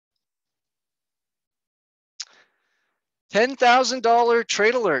$10,000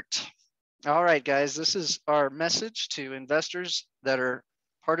 trade alert. All right, guys, this is our message to investors that are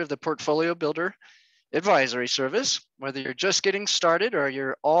part of the Portfolio Builder advisory service. Whether you're just getting started or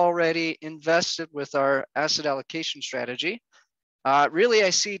you're already invested with our asset allocation strategy, really, I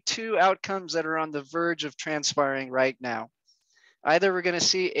see two outcomes that are on the verge of transpiring right now. Either we're going to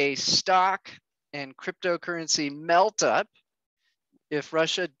see a stock and cryptocurrency melt up if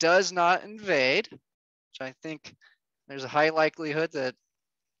Russia does not invade, which I think there's a high likelihood that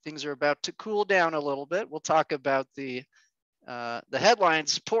things are about to cool down a little bit. We'll talk about the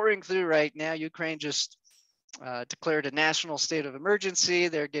headlines pouring through right now. Ukraine just declared a national state of emergency.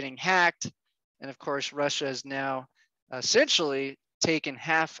 They're getting hacked. And of course, Russia has now essentially taken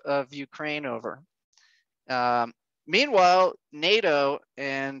half of Ukraine over. Meanwhile, NATO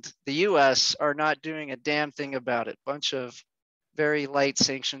and the US are not doing a damn thing about it. Bunch of very light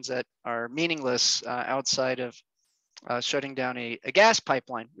sanctions that are meaningless outside of shutting down a gas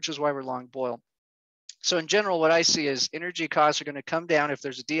pipeline, which is why we're long oil. So in general, what I see is energy costs are going to come down if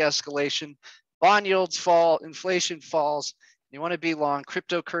there's a de-escalation, bond yields fall, inflation falls. You want to be long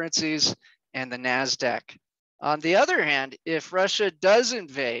cryptocurrencies and the NASDAQ. On the other hand, if Russia does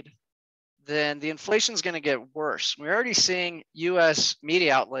invade, then the inflation is going to get worse. We're already seeing US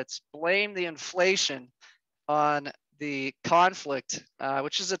media outlets blame the inflation on the conflict,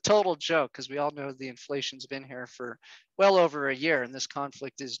 which is a total joke because we all know the inflation's been here for well over a year and this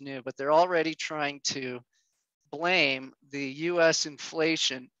conflict is new, but they're already trying to blame the US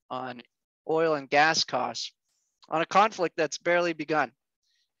inflation on oil and gas costs on a conflict that's barely begun.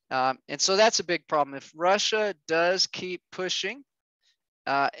 And so that's a big problem. If Russia does keep pushing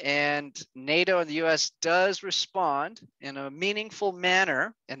and NATO and the US does respond in a meaningful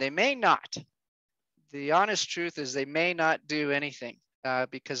manner, and they may not, the honest truth is they may not do anything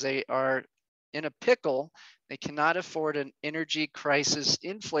because they are in a pickle. They cannot afford an energy crisis,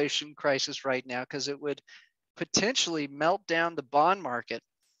 inflation crisis right now because it would potentially melt down the bond market.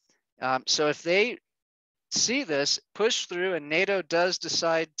 So if they see this push through and NATO does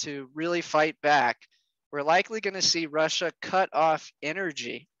decide to really fight back, we're likely going to see Russia cut off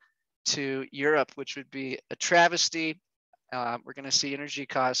energy to Europe, which would be a travesty. We're going to see energy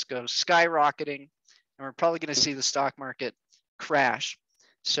costs go skyrocketing, and we're probably going to see the stock market crash.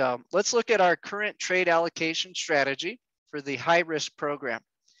 So let's look at our current trade allocation strategy for the high risk program.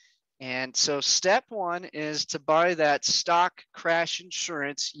 And so step one is to buy that stock crash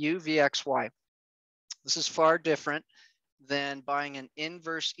insurance UVXY. This is far different than buying an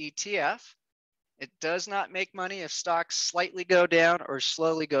inverse ETF. It does not make money if stocks slightly go down or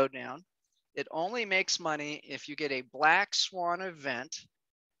slowly go down. It only makes money if you get a black swan event,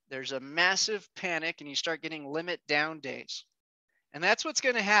 there's a massive panic, and you start getting limit down days. And that's what's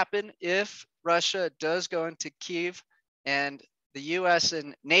going to happen if Russia does go into Kyiv and the US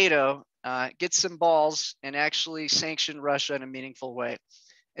and NATO get some balls and actually sanction Russia in a meaningful way.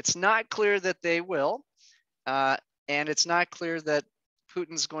 It's not clear that they will, and it's not clear that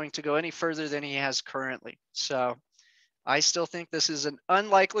Putin's going to go any further than he has currently. So I still think this is an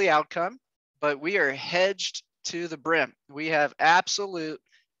unlikely outcome, but we are hedged to the brim. We have absolute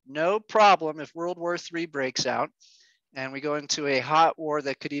no problem if World War III breaks out and we go into a hot war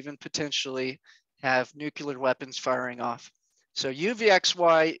that could even potentially have nuclear weapons firing off. So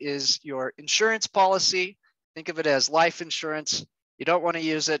UVXY is your insurance policy. Think of it as life insurance. You don't want to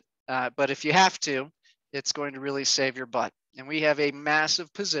use it, but if you have to, it's going to really save your butt. And we have a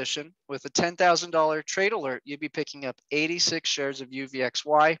massive position with a $10,000 trade alert. You'd be picking up 86 shares of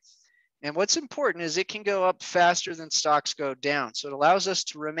UVXY. And what's important is it can go up faster than stocks go down. So it allows us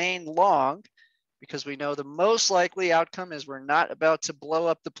to remain long because we know the most likely outcome is we're not about to blow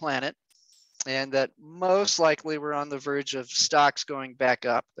up the planet and that most likely we're on the verge of stocks going back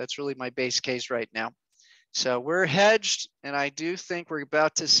up. That's really my base case right now. So we're hedged, and I do think we're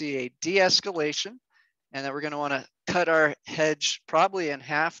about to see a de-escalation and that we're going to want to cut our hedge probably in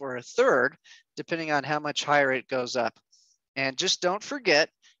half or a third, depending on how much higher it goes up. And just don't forget,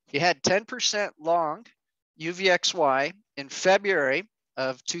 you had 10% long UVXY in February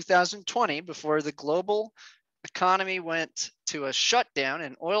of 2020 before the global economy went to a shutdown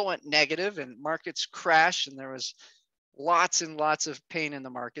and oil went negative and markets crashed and there was lots and lots of pain in the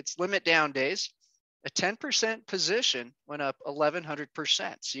markets, limit down days. A 10% position went up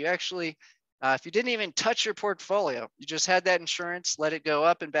 1,100%. So you actually, if you didn't even touch your portfolio, you just had that insurance, let it go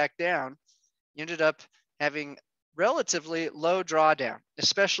up and back down, you ended up having relatively low drawdown,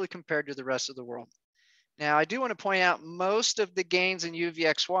 especially compared to the rest of the world. Now, I do want to point out most of the gains in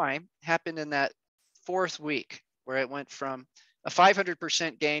UVXY happened in that fourth week, where it went from a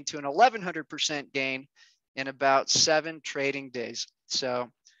 500% gain to an 1,100% gain in about 7 trading days. So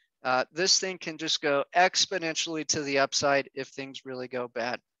this thing can just go exponentially to the upside if things really go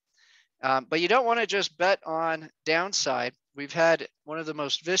bad. But you don't want to just bet on downside. We've had one of the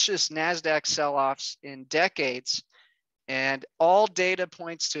most vicious NASDAQ sell-offs in decades, and all data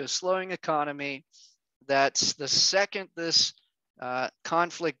points to a slowing economy. That's the second this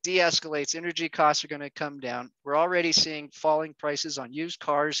conflict de-escalates, energy costs are going to come down. We're already seeing falling prices on used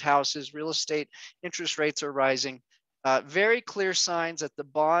cars, houses, real estate, interest rates are rising. Very clear signs that the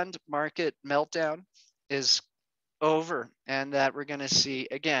bond market meltdown is over and that we're going to see,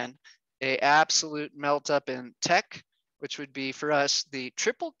 again, a absolute melt up in tech, which would be for us the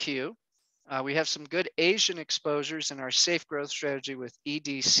triple Q. We have some good Asian exposures in our safe growth strategy with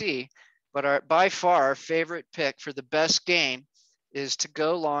EDC, but our by far our favorite pick for the best gain is to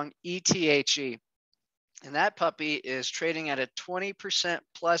go long ETHE. And that puppy is trading at a 20%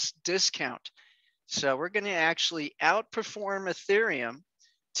 plus discount. So we're going to actually outperform Ethereum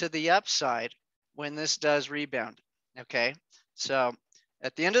to the upside when this does rebound. Okay, so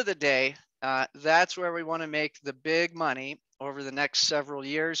at the end of the day, that's where we want to make the big money over the next several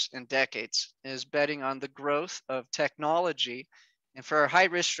years and decades, is betting on the growth of technology. And for our high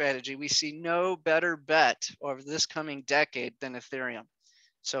risk strategy, we see no better bet over this coming decade than Ethereum.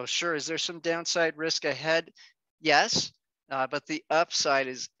 So sure, is there some downside risk ahead? Yes, but the upside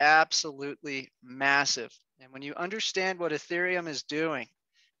is absolutely massive. And when you understand what Ethereum is doing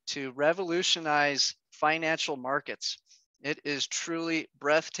to revolutionize financial markets, it is truly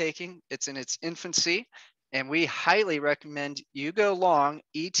breathtaking. It's in its infancy, and we highly recommend you go long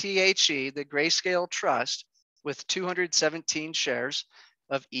ETHE, the Grayscale Trust, with 217 shares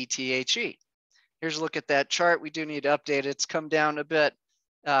of ETHE. Here's a look at that chart. We do need to update it. It's come down a bit,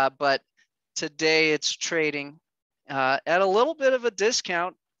 but today it's trading at a little bit of a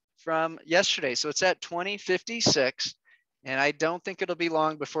discount from yesterday. So it's at 2056, and I don't think it'll be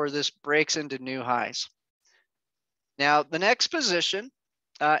long before this breaks into new highs. Now, the next position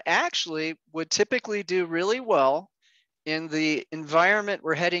actually would typically do really well in the environment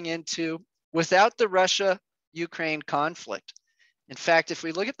we're heading into without the Russia-Ukraine conflict. In fact, if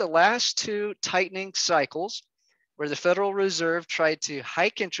we look at the last 2 tightening cycles where the Federal Reserve tried to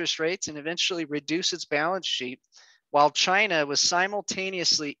hike interest rates and eventually reduce its balance sheet, while China was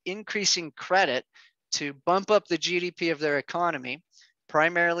simultaneously increasing credit to bump up the GDP of their economy,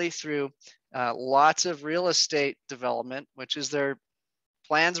 primarily through lots of real estate development, which is their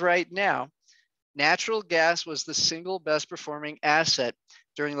plans right now, natural gas was the single best performing asset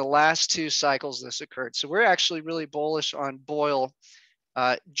during the last 2 cycles this occurred. So we're actually really bullish on oil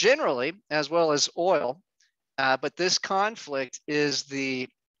generally, as well as oil. But this conflict is the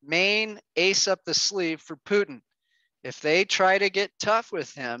main ace up the sleeve for Putin. If they try to get tough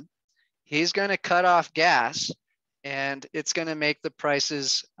with him, he's going to cut off gas, and it's going to make the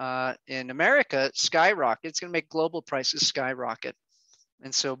prices in America skyrocket. It's going to make global prices skyrocket.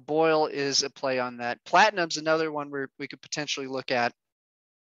 And so oil is a play on that. Platinum's another one where we could potentially look at.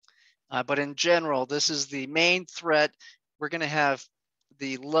 But in general, this is the main threat. We're going to have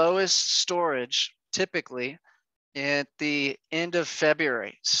the lowest storage typically at the end of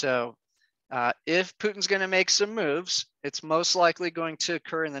February. So if Putin's going to make some moves, it's most likely going to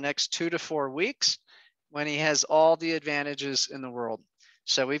occur in the next 2 to 4 weeks when he has all the advantages in the world.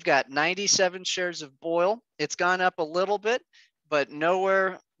 So we've got 97 shares of oil. It's gone up a little bit, but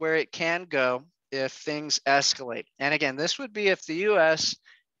nowhere where it can go if things escalate. And again, this would be if the US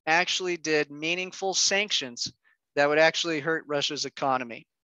actually did meaningful sanctions that would actually hurt Russia's economy.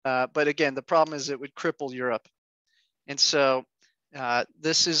 But again, the problem is it would cripple Europe. And so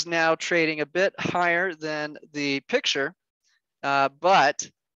this is now trading a bit higher than the picture, but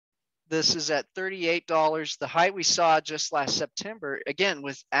this is at $38. The high we saw just last September, again,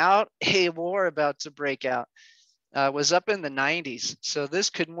 without a war about to break out, was up in the 90s. So this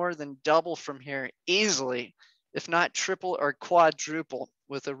could more than double from here easily, if not triple or quadruple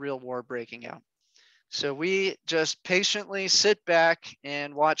with a real war breaking out. So we just patiently sit back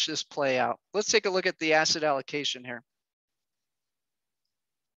and watch this play out. Let's take a look at the asset allocation here.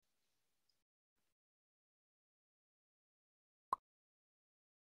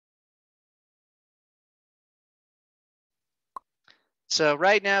 So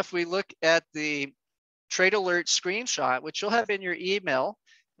right now, if we look at the trade alert screenshot, which you'll have in your email,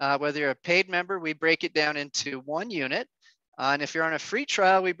 whether you're a paid member, we break it down into 1 unit. And if you're on a free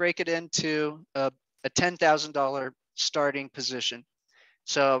trial, we break it into a $10,000 starting position.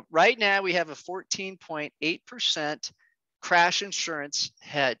 So right now we have a 14.8% crash insurance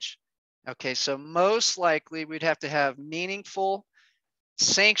hedge. Okay, so most likely we'd have to have meaningful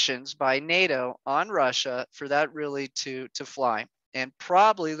sanctions by NATO on Russia for that really to fly. And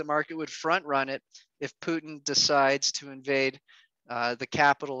probably the market would front run it if Putin decides to invade the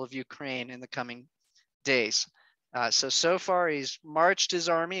capital of Ukraine in the coming days. So far he's marched his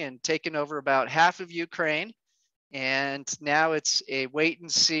army and taken over about half of Ukraine. And now it's a wait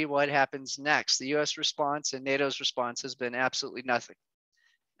and see what happens next. The US response and NATO's response has been absolutely nothing.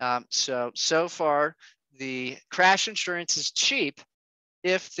 So far, the crash insurance is cheap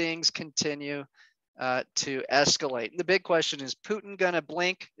if things continue to escalate. The big question is Putin going to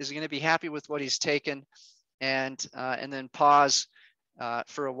blink? Is he going to be happy with what he's taken and then pause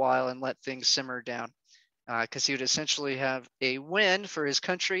for a while and let things simmer down? Because he would essentially have a win for his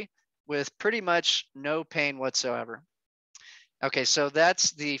country with pretty much no pain whatsoever. Okay, so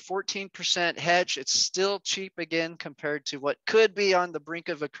that's the 14% hedge. It's still cheap again compared to what could be on the brink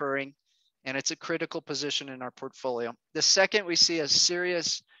of occurring, and it's a critical position in our portfolio. The second we see a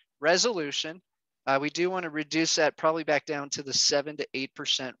serious resolution, we do want to reduce that probably back down to the 7 to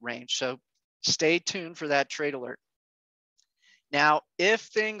 8% range. So stay tuned for that trade alert. Now, if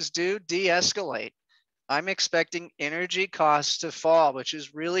things do de-escalate, I'm expecting energy costs to fall, which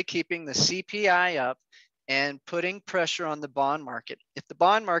is really keeping the CPI up and putting pressure on the bond market. If the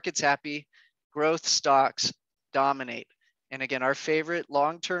bond market's happy, growth stocks dominate. And again, our favorite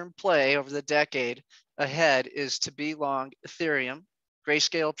long-term play over the decade ahead is to be long Ethereum,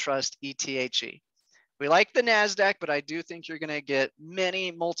 Grayscale Trust, ETHE. We like the NASDAQ, but I do think you're going to get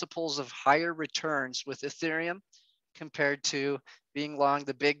many multiples of higher returns with Ethereum compared to being long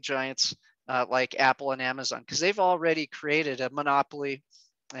the big giants like Apple and Amazon, because they've already created a monopoly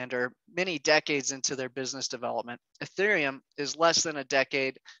and are many decades into their business development. Ethereum is less than a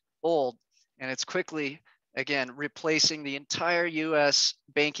decade old, and it's quickly, again, replacing the entire US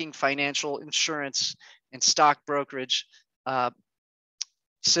banking, financial, insurance, and stock brokerage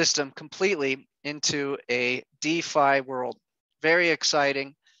system completely into a DeFi world. Very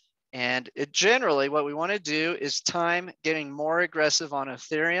exciting. And generally, what we want to do is time getting more aggressive on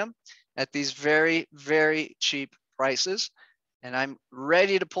Ethereum at these very, very cheap prices. And I'm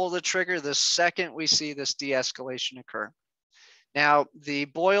ready to pull the trigger the second we see this de-escalation occur. Now, the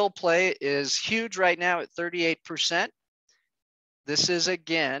BOIL play is huge right now at 38%. This is,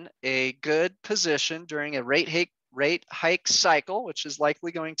 again, a good position during a rate hike cycle, which is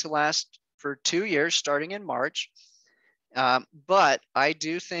likely going to last for 2 years, starting in March. But I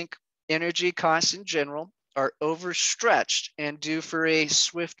do think energy costs in general are overstretched and due for a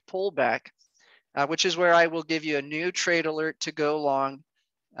swift pullback, which is where I will give you a new trade alert to go long.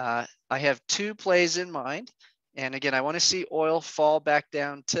 I have 2 plays in mind. And again, I want to see oil fall back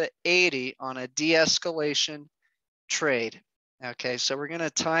down to 80 on a de-escalation trade. Okay, so we're going to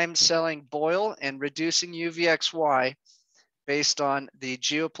time selling BOIL and reducing UVXY based on the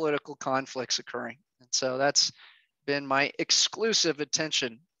geopolitical conflicts occurring. And so that's been my exclusive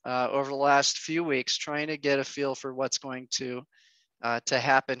attention over the last few weeks, trying to get a feel for what's going to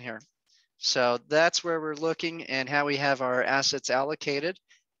happen here. So that's where we're looking and how we have our assets allocated.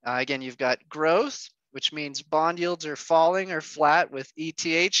 Again, you've got growth, which means bond yields are falling or flat with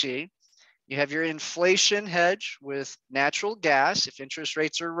ETHE. You have your inflation hedge with natural gas. If interest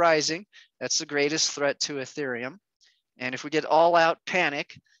rates are rising, that's the greatest threat to Ethereum. And if we get all out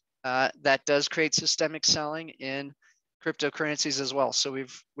panic, that does create systemic selling in cryptocurrencies as well. So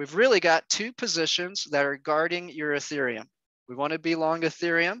we've really got 2 positions that are guarding your Ethereum. We want to be long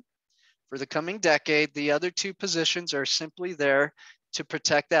Ethereum for the coming decade. The other 2 positions are simply there to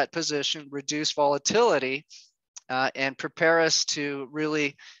protect that position, reduce volatility, and prepare us to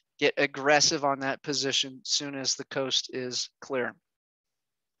really get aggressive on that position soon as the coast is clear.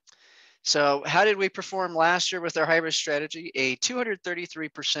 So how did we perform last year with our hybrid strategy? A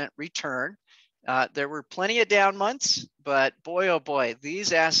 233% return. There were plenty of down months, but boy, oh boy,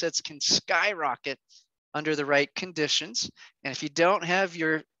 these assets can skyrocket under the right conditions. And if you don't have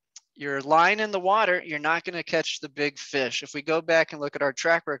your line in the water, you're not going to catch the big fish. If we go back and look at our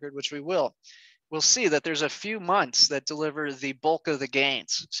track record, which we will, we'll see that there's a few months that deliver the bulk of the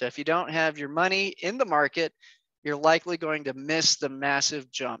gains. So if you don't have your money in the market, you're likely going to miss the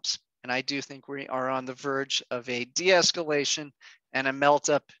massive jumps. And I do think we are on the verge of a de-escalation and a melt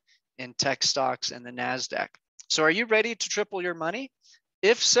up in tech stocks and the NASDAQ. So are you ready to triple your money?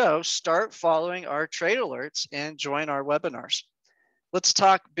 If so, start following our trade alerts and join our webinars. Let's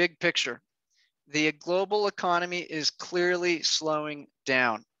talk big picture. The global economy is clearly slowing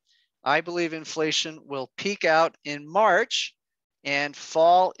down. I believe inflation will peak out in March and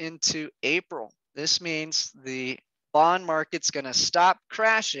fall into April. This means the bond market's going to stop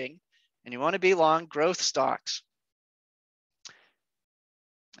crashing, and you want to be long growth stocks.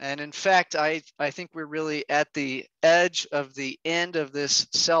 And in fact, I think we're really at the edge of the end of this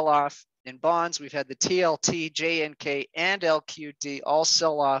sell-off in bonds. We've had the TLT, JNK, and LQD all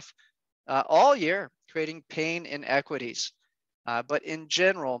sell off all year, creating pain in equities. But in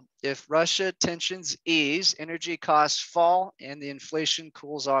general, if Russia tensions ease, energy costs fall, and the inflation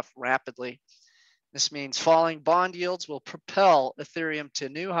cools off rapidly. This means falling bond yields will propel Ethereum to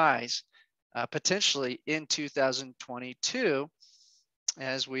new highs, potentially in 2022.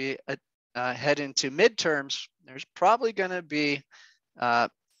 As we head into midterms, there's probably going to be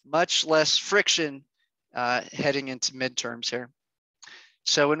much less friction heading into midterms here.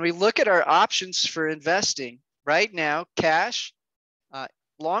 So when we look at our options for investing right now, cash,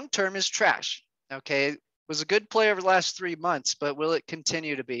 long-term is trash. Okay, it was a good play over the last 3 months, but will it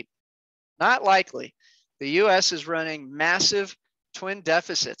continue to be? Not likely. The US is running massive twin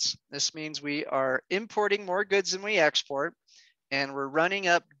deficits. This means we are importing more goods than we export, and we're running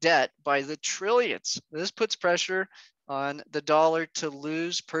up debt by the trillions. This puts pressure on the dollar to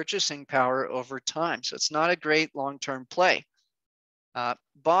lose purchasing power over time. So it's not a great long-term play.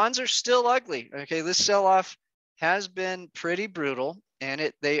 Bonds are still ugly. Okay, this sell-off has been pretty brutal,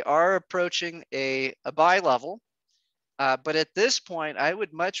 and they are approaching a buy level. But at this point, I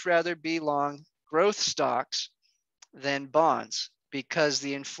would much rather be long growth stocks than bonds because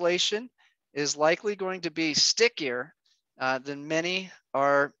the inflation is likely going to be stickier than many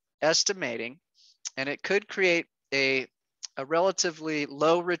are estimating, and it could create a relatively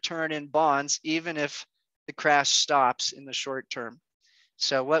low return in bonds, even if the crash stops in the short term.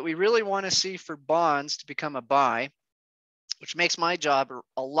 So what we really want to see for bonds to become a buy, which makes my job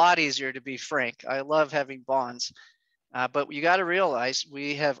a lot easier, to be frank. I love having bonds, but you got to realize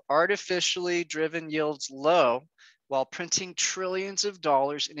we have artificially driven yields low while printing trillions of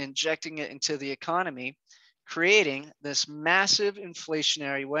dollars and injecting it into the economy, creating this massive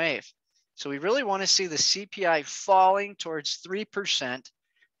inflationary wave. So we really want to see the CPI falling towards 3%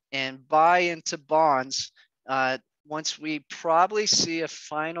 and buy into bonds once we probably see a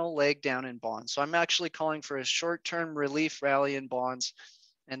final leg down in bonds. So I'm actually calling for a short-term relief rally in bonds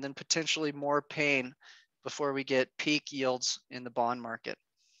and then potentially more pain before we get peak yields in the bond market.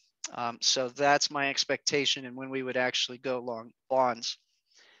 So that's my expectation and when we would actually go long bonds.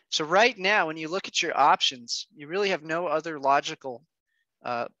 So right now, when you look at your options, you really have no other logical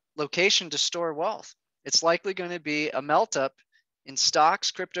location to store wealth. It's likely going to be a melt up in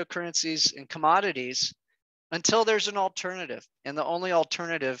stocks, cryptocurrencies, and commodities until there's an alternative. And the only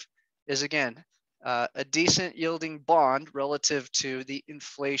alternative is, again, a decent yielding bond relative to the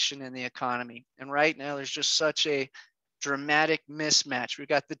inflation in the economy. And right now, there's just such a dramatic mismatch. We've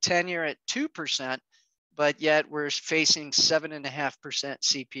got the 10-year at 2%, but yet we're facing 7.5%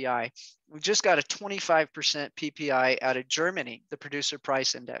 CPI. We just got a 25% PPI out of Germany, the producer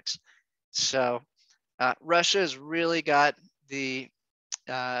price index. So Russia has really got the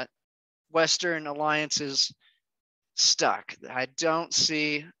Western alliances stuck. I don't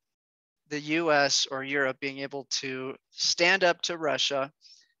see the US or Europe being able to stand up to Russia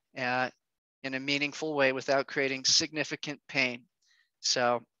in a meaningful way without creating significant pain.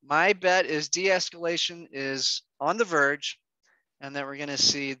 So my bet is de-escalation is on the verge and that we're going to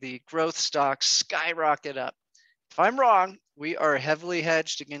see the growth stocks skyrocket up. If I'm wrong, we are heavily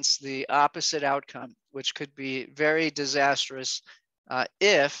hedged against the opposite outcome, which could be very disastrous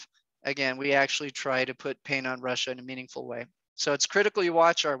if, again, we actually try to put pain on Russia in a meaningful way. So it's critical you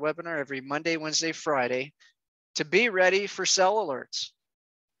watch our webinar every Monday, Wednesday, Friday to be ready for sell alerts.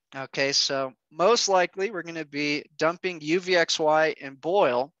 Okay, so most likely we're going to be dumping UVXY and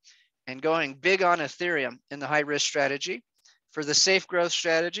BOIL and going big on Ethereum in the high risk strategy. For the safe growth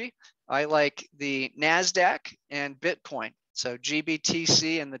strategy, I like the NASDAQ and Bitcoin. So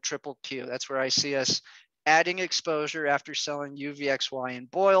GBTC and the triple Q. That's where I see us adding exposure after selling UVXY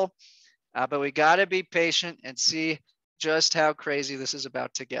and BOIL. But we got to be patient and see just how crazy this is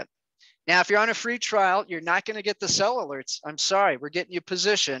about to get. Now, if you're on a free trial, you're not going to get the sell alerts. I'm sorry, we're getting you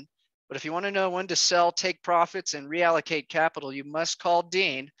position. But if you want to know when to sell, take profits, and reallocate capital, you must call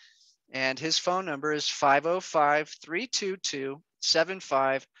Dean. And his phone number is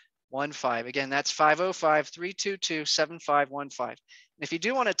 505-322-7515. Again, that's 505-322-7515. And if you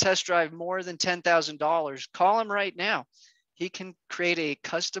do want to test drive more than $10,000, call him right now. He can create a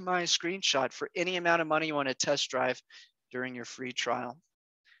customized screenshot for any amount of money you want to test drive during your free trial.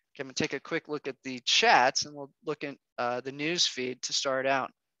 Okay, I'm going to take a quick look at the chats and we'll look at the news feed to start out.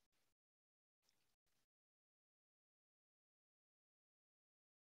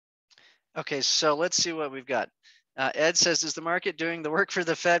 Okay, so let's see what we've got. Ed says, is the market doing the work for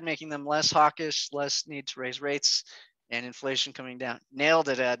the Fed, making them less hawkish, less need to raise rates? and inflation coming down. Nailed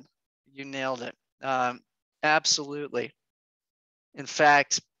it, Ed. You nailed it. Absolutely. In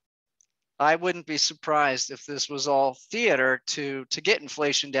fact, I wouldn't be surprised if this was all theater to get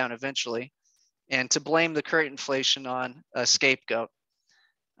inflation down eventually and to blame the current inflation on a scapegoat.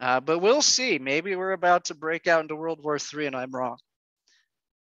 But we'll see. Maybe we're about to break out into World War III and I'm wrong.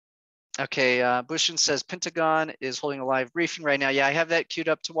 Okay, Bushin says Pentagon is holding a live briefing right now. Yeah, I have that queued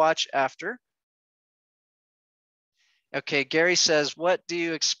up to watch after. Okay, Gary says, what do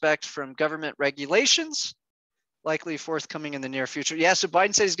you expect from government regulations? Likely forthcoming in the near future. Yeah, so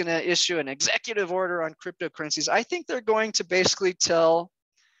Biden said he's going to issue an executive order on cryptocurrencies. I think they're going to basically tell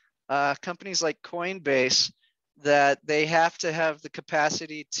companies like Coinbase that they have to have the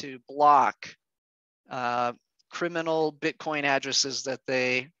capacity to block criminal Bitcoin addresses that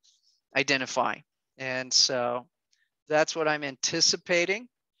they identify. And so that's what I'm anticipating.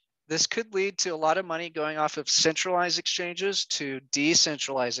 This could lead to a lot of money going off of centralized exchanges to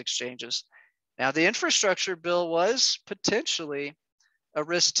decentralized exchanges. Now, the infrastructure bill was potentially a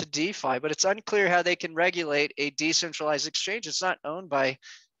risk to DeFi, but it's unclear how they can regulate a decentralized exchange. It's not owned by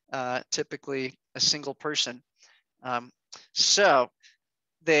typically a single person. So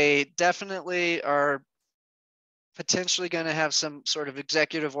they definitely are potentially going to have some sort of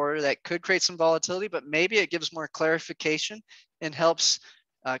executive order that could create some volatility, but maybe it gives more clarification and helps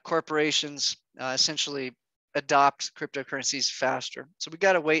corporations essentially adopt cryptocurrencies faster. So we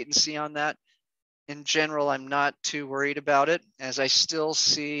got to wait and see on that. In general, I'm not too worried about it, as I still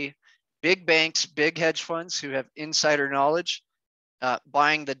see big banks, big hedge funds who have insider knowledge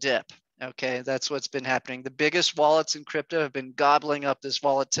buying the dip. Okay, that's what's been happening. The biggest wallets in crypto have been gobbling up this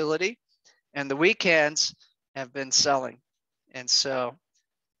volatility, and the weak hands have been selling. And so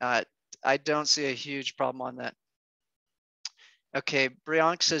I don't see a huge problem on that. Okay,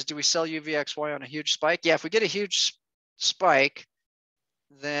 Briank says, do we sell UVXY on a huge spike? Yeah, if we get a huge spike,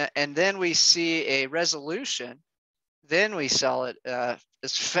 and then we see a resolution, then we sell it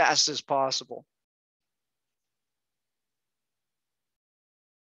as fast as possible.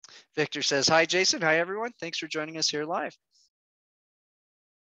 Victor says, hi, Jason. Hi, everyone. Thanks for joining us here live.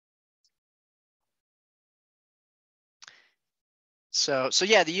 So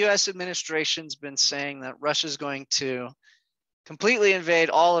yeah, the U.S. administration's been saying that Russia's going to completely invade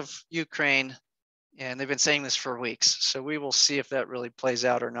all of Ukraine, and they've been saying this for weeks. So we will see if that really plays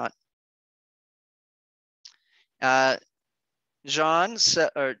out or not. Jean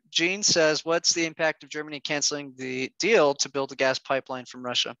says, what's the impact of Germany canceling the deal to build a gas pipeline from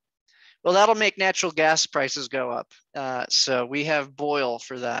Russia? Well, that'll make natural gas prices go up. So we have Boyle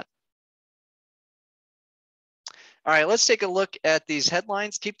for that. All right, let's take a look at these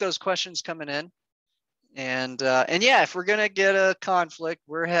headlines. Keep those questions coming in. And yeah, if we're gonna get a conflict,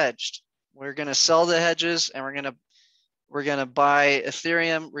 we're hedged. We're gonna sell the hedges, and we're gonna buy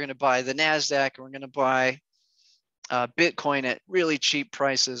Ethereum. We're gonna buy the Nasdaq, and we're gonna buy Bitcoin at really cheap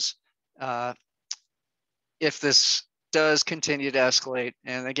prices if this does continue to escalate.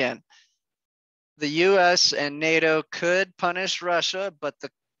 And again, the U.S. and NATO could punish Russia, but the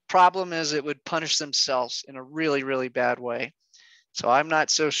problem is it would punish themselves in a really, really bad way. So I'm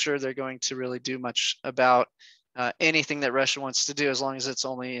not so sure they're going to really do much about anything that Russia wants to do, as long as it's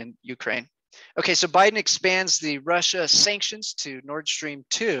only in Ukraine. Okay, so Biden expands the Russia sanctions to Nord Stream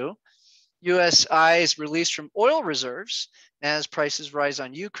 2. U.S. eyes released from oil reserves as prices rise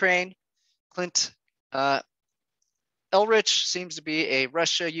on Ukraine. Clint Elrich seems to be a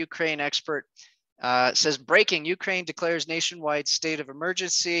Russia-Ukraine expert. Says, breaking, Ukraine declares nationwide state of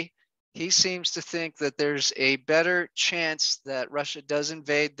emergency. He seems to think that there's a better chance that Russia does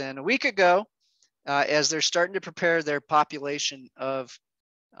invade than a week ago, as they're starting to prepare their population of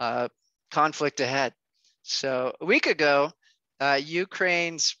conflict ahead. So a week ago,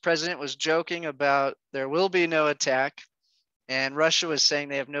 Ukraine's president was joking about there will be no attack, and Russia was saying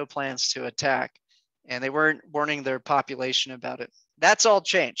they have no plans to attack, and they weren't warning their population about it. That's all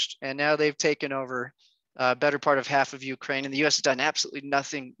changed, and now they've taken over a better part of half of Ukraine, and the U.S. has done absolutely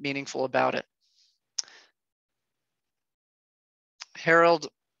nothing meaningful about it. Harold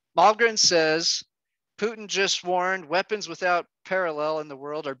Malgren says, Putin just warned weapons without parallel in the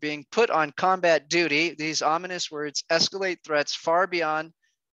world are being put on combat duty. These ominous words escalate threats far beyond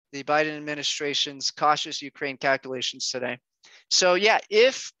the Biden administration's cautious Ukraine calculations today. So yeah,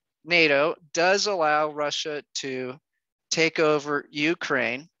 if NATO does allow Russia to take over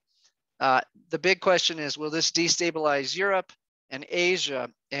Ukraine, the big question is, will this destabilize Europe and Asia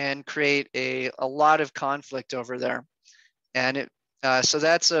and create a lot of conflict over there? And so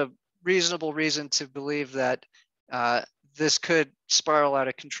that's a reasonable reason to believe that this could spiral out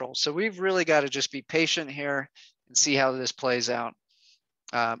of control. So we've really got to just be patient here and see how this plays out.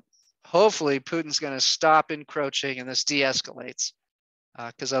 Hopefully, Putin's going to stop encroaching and this de-escalates,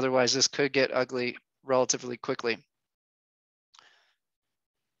 because otherwise this could get ugly relatively quickly.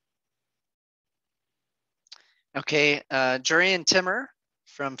 Okay, Jurian Timmer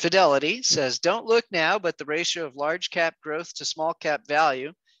from Fidelity says, don't look now, but the ratio of large cap growth to small cap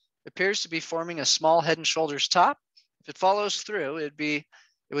value appears to be forming a small head and shoulders top. If it follows through, it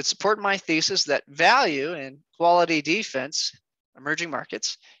would support my thesis that value and quality defense, emerging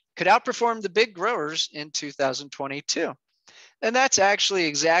markets, could outperform the big growers in 2022. And that's actually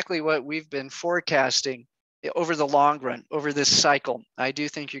exactly what we've been forecasting over the long run, over this cycle. I do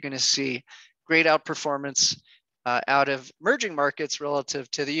think you're going to see great outperformance out of emerging markets relative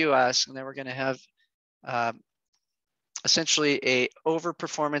to the US, and then we're going to have essentially a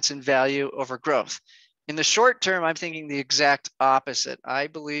overperformance in value over growth. In the short term, I'm thinking the exact opposite. I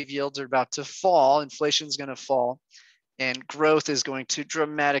believe yields are about to fall, inflation is going to fall, and growth is going to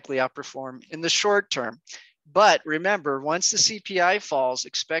dramatically outperform in the short term. But remember, once the CPI falls,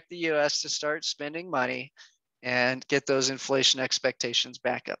 expect the US to start spending money and get those inflation expectations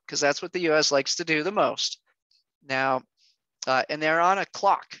back up, because that's what the US likes to do the most. Now, and they're on a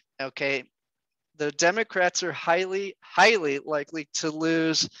clock, okay? The Democrats are highly, highly likely to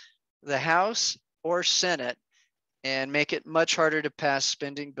lose the House or Senate and make it much harder to pass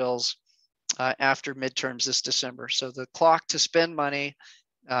spending bills after midterms this December. So the clock to spend money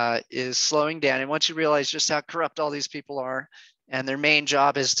is slowing down. And once you realize just how corrupt all these people are, and their main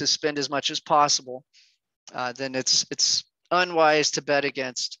job is to spend as much as possible, then it's unwise to bet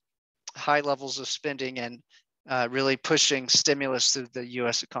against high levels of spending and really pushing stimulus through the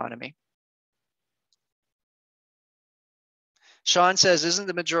US economy. Sean says, isn't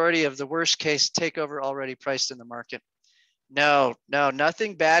the majority of the worst case takeover already priced in the market? No,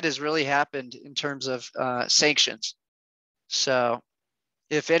 nothing bad has really happened in terms of sanctions. So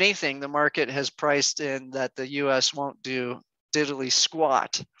if anything, the market has priced in that the US won't do diddly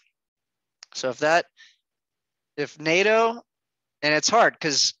squat. So if NATO, and it's hard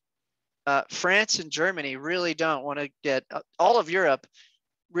because France and Germany really don't want to get, all of Europe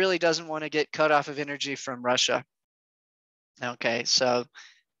really doesn't want to get cut off of energy from Russia. Okay, so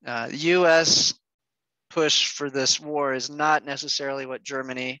the US push for this war is not necessarily what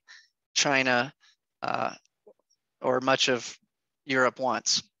Germany, China, or much of Europe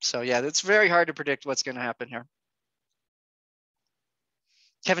wants. So yeah, it's very hard to predict what's going to happen here.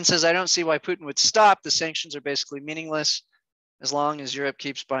 Kevin says, I don't see why Putin would stop. The sanctions are basically meaningless as long as Europe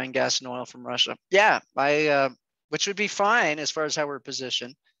keeps buying gas and oil from Russia. Yeah, which would be fine as far as how we're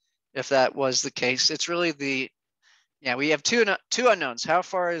positioned if that was the case. It's really we have two unknowns. How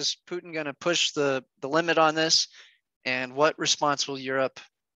far is Putin going to push the limit on this, and what response will Europe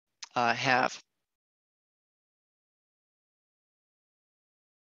have?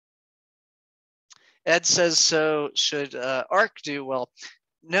 Ed says, so should ARK do well?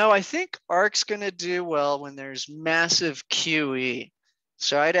 No, I think ARK's going to do well when there's massive QE.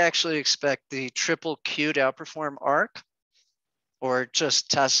 So I'd actually expect the triple Q to outperform ARK or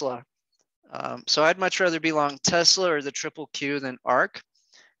just Tesla. So I'd much rather be long Tesla or the triple Q than ARK.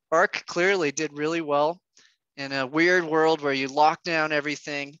 ARK clearly did really well in a weird world where you lock down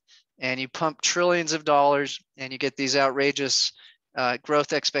everything and you pump trillions of dollars and you get these outrageous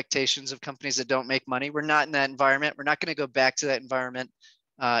growth expectations of companies that don't make money. We're not in that environment. We're not going to go back to that environment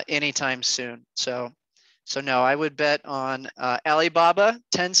anytime soon. So no, I would bet on Alibaba,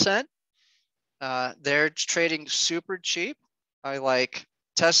 Tencent. They're trading super cheap. I like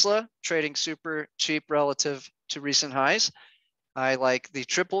Tesla, trading super cheap relative to recent highs. I like the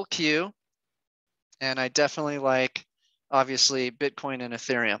triple Q, and I definitely like, obviously, Bitcoin and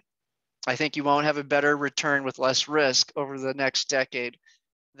Ethereum. I think you won't have a better return with less risk over the next decade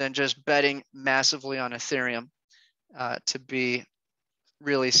than just betting massively on Ethereum, to be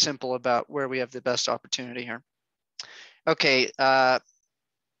really simple about where we have the best opportunity here. Okay,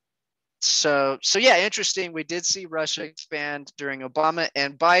 so yeah, interesting. We did see Russia expand during Obama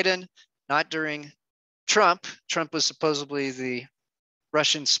and Biden, not during Trump. Trump was supposedly the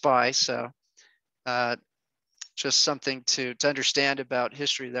Russian spy, so just something to understand about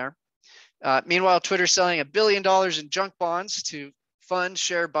history there. Meanwhile, Twitter selling $1 billion in junk bonds to fund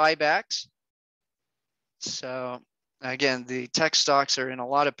share buybacks. So again, the tech stocks are in a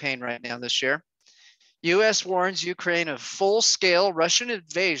lot of pain right now this year. U.S. warns Ukraine of full-scale Russian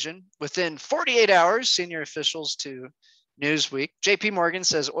invasion within 48 hours, senior officials to Newsweek. JP Morgan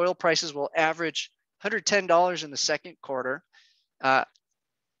says oil prices will average $110 in the second quarter. I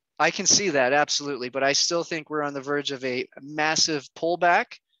can see that, absolutely, but I still think we're on the verge of a massive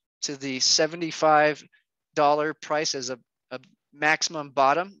pullback to the 75 price as a maximum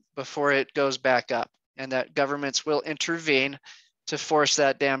bottom before it goes back up, and that governments will intervene to force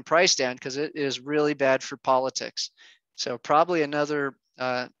that damn price down because it is really bad for politics. So probably another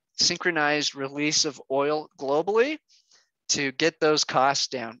synchronized release of oil globally to get those costs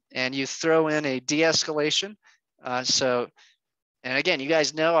down. And you throw in a de-escalation. And again, you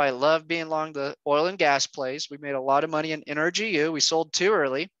guys know I love being long the oil and gas plays. We made a lot of money in NRGU. We sold too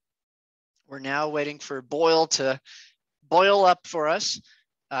early. We're now waiting for Boyle to boil up for us.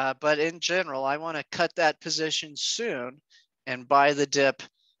 But in general, I want to cut that position soon and buy the dip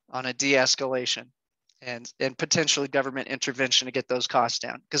on a de-escalation and potentially government intervention to get those costs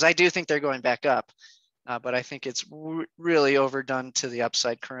down. Because I do think they're going back up, but I think it's really overdone to the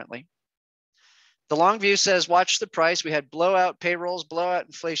upside currently. The long view says, watch the price. We had blowout payrolls, blowout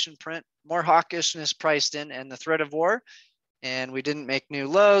inflation print, more hawkishness priced in, and the threat of war. And we didn't make new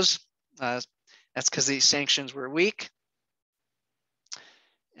lows. That's because these sanctions were weak.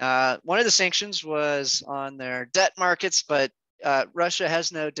 One of the sanctions was on their debt markets, but Russia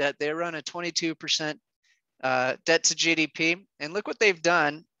has no debt. They run a 22% debt to GDP. And look what they've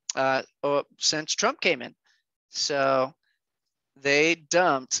done since Trump came in. So they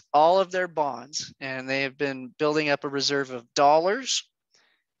dumped all of their bonds, and they have been building up a reserve of dollars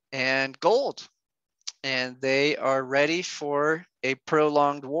and gold. And they are ready for a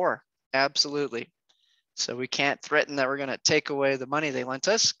prolonged war. Absolutely. So we can't threaten that we're going to take away the money they lent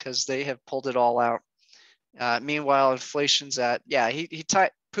us because they have pulled it all out. Meanwhile, inflation's at,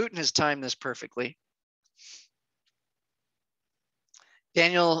 Putin has timed this perfectly.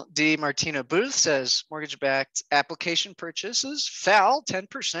 Daniel D. Martino Booth says mortgage-backed application purchases fell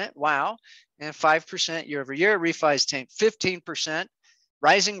 10%, wow, and 5% year over year. Refis tanked 15%.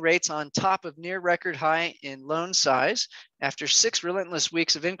 Rising rates on top of near record high in loan size after 6 relentless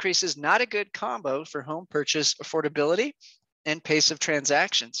weeks of increases, not a good combo for home purchase affordability and pace of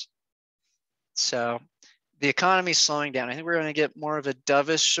transactions. So the economy is slowing down. I think we're going to get more of a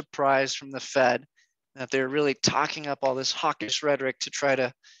dovish surprise from the Fed, that they're really talking up all this hawkish rhetoric to try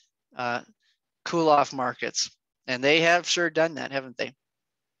to cool off markets. And they have sure done that, haven't they?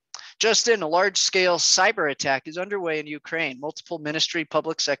 Just in, a large-scale cyber attack is underway in Ukraine. Multiple ministry,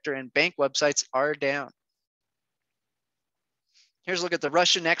 public sector, and bank websites are down. Here's a look at the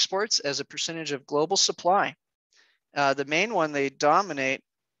Russian exports as a percentage of global supply. The main one they dominate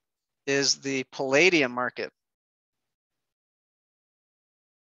is the palladium market.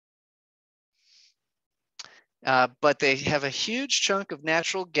 But they have a huge chunk of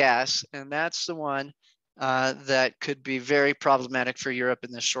natural gas, and that's the one that could be very problematic for Europe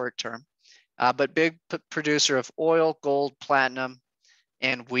in the short term. But big producer of oil, gold, platinum,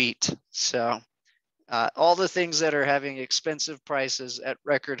 and wheat. So all the things that are having expensive prices at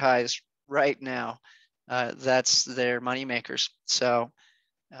record highs right now, that's their money makers. So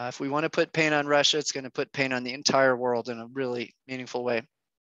if we want to put pain on Russia, it's going to put pain on the entire world in a really meaningful way.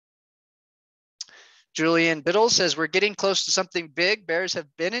 Julian Biddle says, we're getting close to something big. Bears have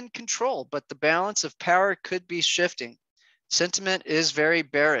been in control, but the balance of power could be shifting. Sentiment is very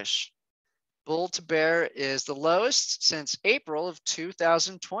bearish. Bull to bear is the lowest since April of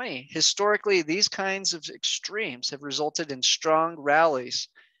 2020. Historically, these kinds of extremes have resulted in strong rallies.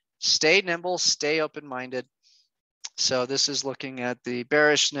 Stay nimble, stay open-minded. So this is looking at the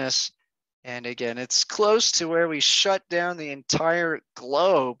bearishness. And again, it's close to where we shut down the entire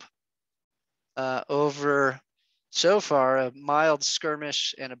globe over so far a mild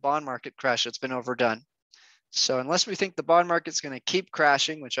skirmish and a bond market crash that's been overdone. So unless we think the bond market's going to keep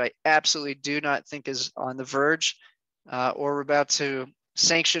crashing, which I absolutely do not think is on the verge, or we're about to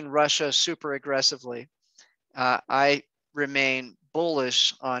sanction Russia super aggressively, I remain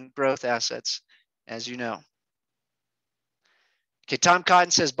bullish on growth assets, as you know. Okay, Tom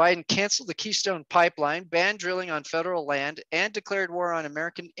Cotton says Biden canceled the Keystone Pipeline, banned drilling on federal land, and declared war on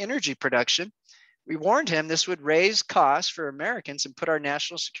American energy production. We warned him this would raise costs for Americans and put our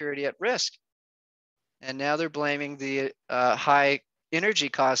national security at risk. And now they're blaming the high energy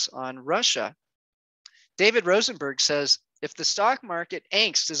costs on Russia. David Rosenberg says, if the stock market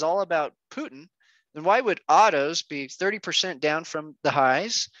angst is all about Putin, then why would autos be 30% down from the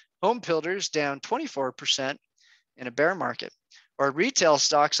highs, home builders down 24% in a bear market, or retail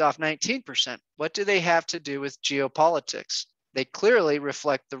stocks off 19%? What do they have to do with geopolitics? They clearly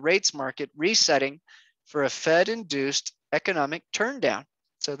reflect the rates market resetting for a Fed-induced economic turndown.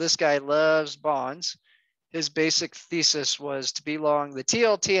 So this guy loves bonds. His basic thesis was to be long the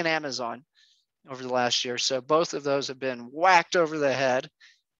TLT and Amazon over the last year. So both of those have been whacked over the head.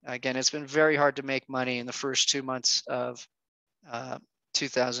 Again, it's been very hard to make money in the first 2 months of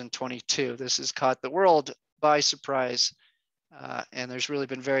 2022. This has caught the world by surprise, and there's really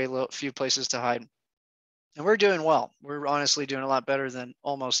been few places to hide. And we're doing well. We're honestly doing a lot better than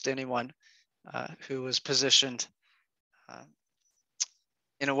almost anyone who was positioned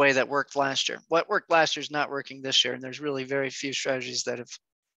in a way that worked last year. What worked last year is not working this year, and there's really very few strategies that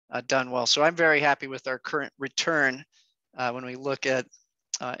have done well. So I'm very happy with our current return when we look at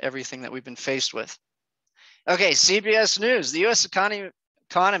everything that we've been faced with. Okay, CBS News. The U.S.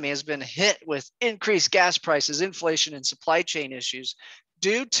 economy has been hit with increased gas prices, inflation, and supply chain issues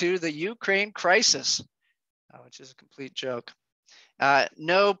due to the Ukraine crisis, which is a complete joke.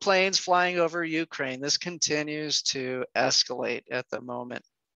 No planes flying over Ukraine. This continues to escalate at the moment.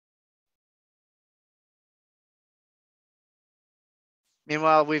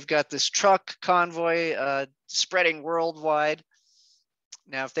 Meanwhile, we've got this truck convoy spreading worldwide.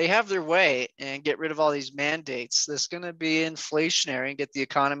 Now, if they have their way and get rid of all these mandates, this is going to be inflationary and get the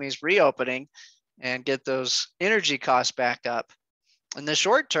economies reopening and get those energy costs back up. In the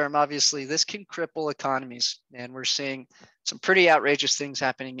short term, obviously, this can cripple economies. And we're seeing some pretty outrageous things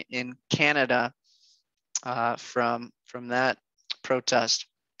happening in Canada from that protest.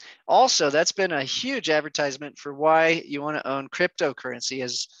 Also, that's been a huge advertisement for why you want to own cryptocurrency,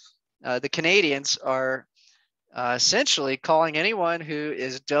 as the Canadians are essentially calling anyone who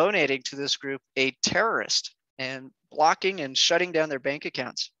is donating to this group a terrorist and blocking and shutting down their bank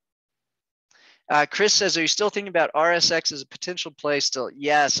accounts. Chris says, are you still thinking about RSX as a potential play still?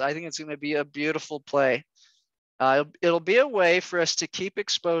 Yes, I think it's going to be a beautiful play. It'll be a way for us to keep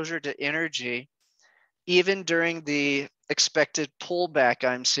exposure to energy even during the expected pullback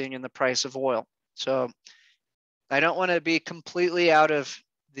I'm seeing in the price of oil. So I don't want to be completely out of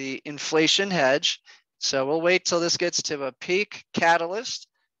the inflation hedge. So we'll wait till this gets to a peak catalyst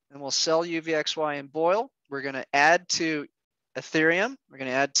and we'll sell UVXY and BOIL. We're going to add to Ethereum. We're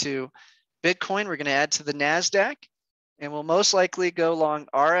going to add to Bitcoin. We're going to add to the NASDAQ, and we'll most likely go long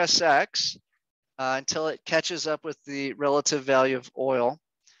RSX until it catches up with the relative value of oil.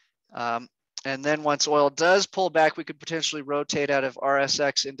 And then once oil does pull back, we could potentially rotate out of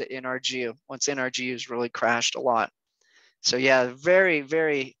RSX into NRGU once NRGU has really crashed a lot. So yeah, very,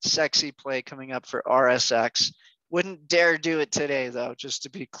 very sexy play coming up for RSX. Wouldn't dare do it today though, just to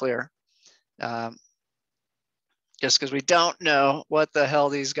be clear. Just because we don't know what the hell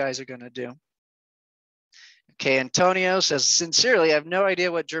these guys are gonna do. Okay, Antonio says, sincerely, I have no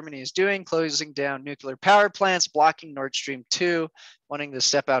idea what Germany is doing, closing down nuclear power plants, blocking Nord Stream 2, wanting to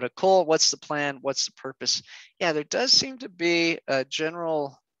step out of coal. What's the plan? What's the purpose? Yeah, there does seem to be a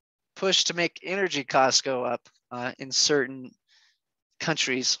general push to make energy costs go up in certain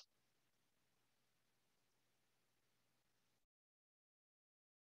countries.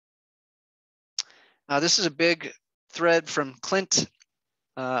 This is a big thread from Clint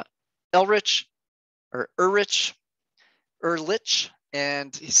Ehrlich,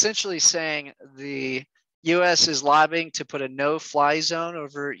 and essentially saying the U.S. is lobbying to put a no-fly zone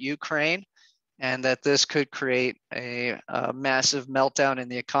over Ukraine, and that this could create a massive meltdown in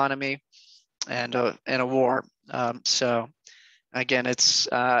the economy and a war. So again, it's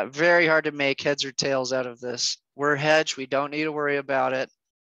very hard to make heads or tails out of this. We're hedged. We don't need to worry about it.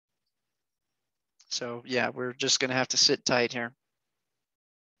 So yeah, we're just going to have to sit tight here.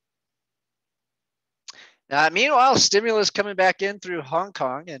 Meanwhile, stimulus coming back in through Hong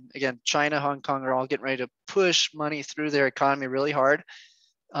Kong. And again, China, Hong Kong are all getting ready to push money through their economy really hard.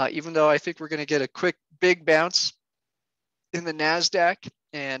 Even though I think we're going to get a quick big bounce in the NASDAQ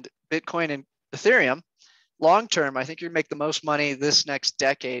and Bitcoin and Ethereum, long term, I think you're going to make the most money this next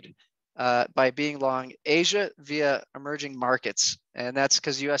decade by being long Asia via emerging markets. And that's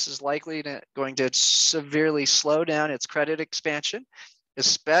because US is likely going to severely slow down its credit expansion,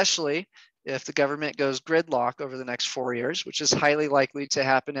 especially if the government goes gridlock over the next 4 years, which is highly likely to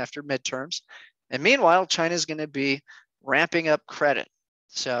happen after midterms. And meanwhile, China is going to be ramping up credit.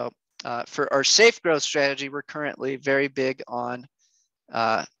 So for our safe growth strategy, we're currently very big on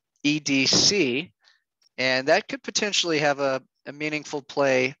EDC, and that could potentially have a meaningful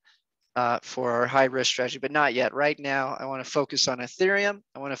play for our high risk strategy, but not yet. Right now, I want to focus on Ethereum.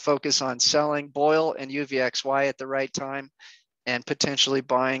 I want to focus on selling BOIL and UVXY at the right time and potentially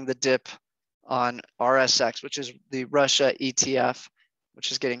buying the dip on RSX, which is the Russia ETF,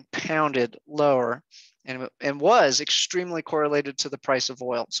 which is getting pounded lower and was extremely correlated to the price of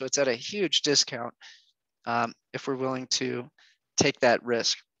oil. So it's at a huge discount if we're willing to take that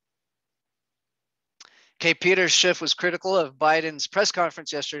risk. Okay, Peter Schiff was critical of Biden's press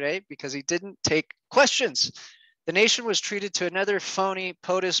conference yesterday because he didn't take questions. The nation was treated to another phony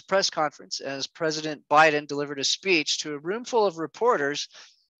POTUS press conference as President Biden delivered a speech to a room full of reporters,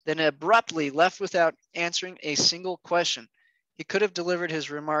 then abruptly left without answering a single question. He could have delivered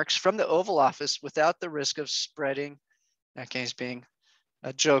his remarks from the Oval Office without the risk of spreading, in that case being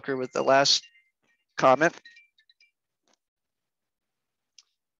a joker with the last comment.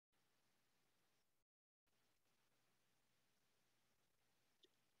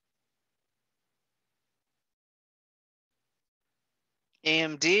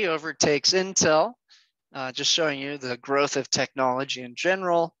 AMD overtakes Intel, just showing you the growth of technology in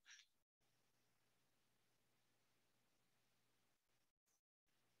general.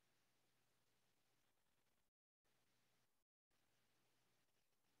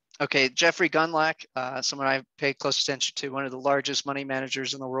 Okay, Jeffrey Gundlach, someone I pay close attention to, one of the largest money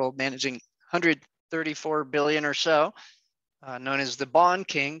managers in the world, managing 134 billion or so, known as the Bond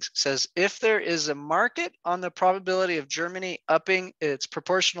King, says if there is a market on the probability of Germany upping its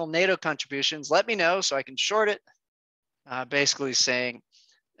proportional NATO contributions, let me know so I can short it. Basically saying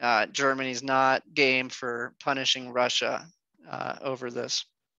Germany's not game for punishing Russia over this.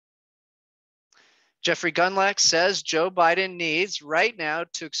 Jeffrey Gundlach says Joe Biden needs right now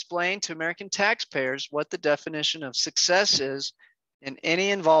to explain to American taxpayers what the definition of success is in any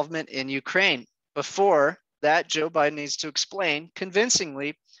involvement in Ukraine. Before that, Joe Biden needs to explain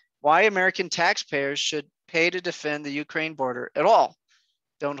convincingly why American taxpayers should pay to defend the Ukraine border at all.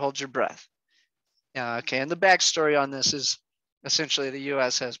 Don't hold your breath. Okay, and the backstory on this is essentially the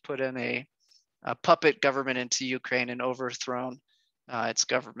US has put in a puppet government into Ukraine and overthrown its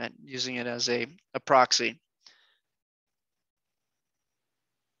government, using it as a proxy.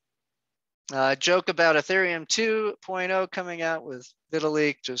 Joke about Ethereum 2.0 coming out with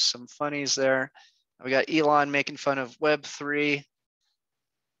Vitalik, just some funnies there. We got Elon making fun of Web3.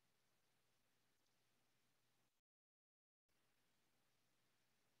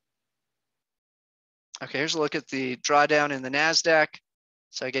 Okay, here's a look at the drawdown in the NASDAQ.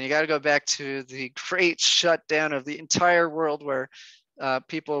 So again, you got to go back to the great shutdown of the entire world where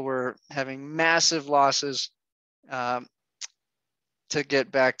people were having massive losses to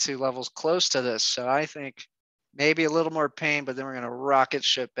get back to levels close to this. So I think maybe a little more pain, but then we're going to rocket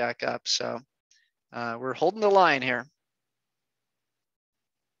ship back up. So we're holding the line here.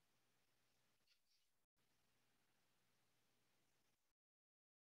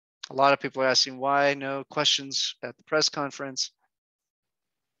 A lot of people are asking why no questions at the press conference.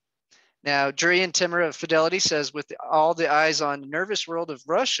 Now, Jurian Timmer of Fidelity says, with all the eyes on the nervous world of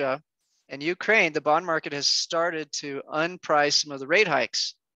Russia and Ukraine, the bond market has started to unprice some of the rate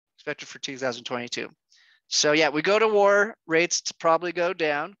hikes expected for 2022. So yeah, we go to war, rates probably go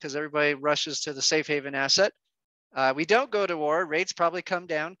down because everybody rushes to the safe haven asset. We don't go to war, rates probably come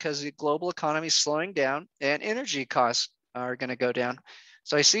down because the global economy is slowing down and energy costs are going to go down.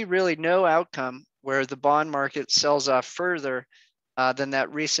 So I see really no outcome where the bond market sells off further than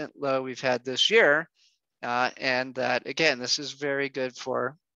that recent low we've had this year. And that, again, this is very good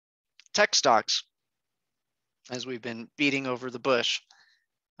for tech stocks as we've been beating over the bush,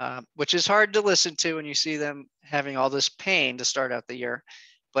 which is hard to listen to when you see them having all this pain to start out the year.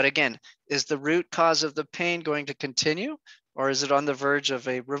 But again, is the root cause of the pain going to continue, or is it on the verge of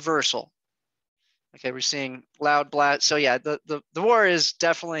a reversal? Okay, we're seeing loud blast. So yeah, the war is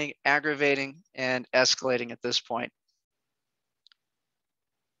definitely aggravating and escalating at this point.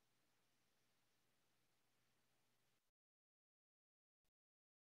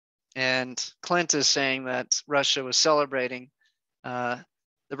 And Clint is saying that Russia was celebrating the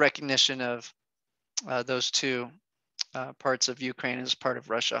recognition of those two parts of Ukraine as part of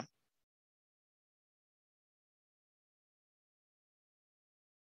Russia.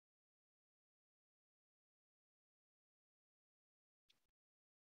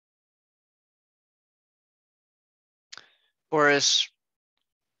 Boris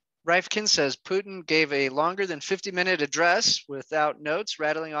Rifkin says Putin gave a longer than 50-minute address without notes,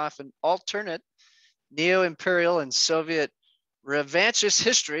 rattling off an alternate neo-imperial and Soviet revanchist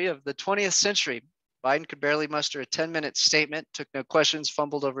history of the 20th century. Biden could barely muster a 10-minute statement, took no questions,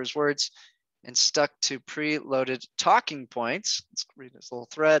 fumbled over his words, and stuck to pre-loaded talking points. Let's read this little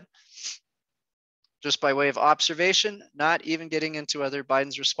thread. Just by way of observation, not even getting into whether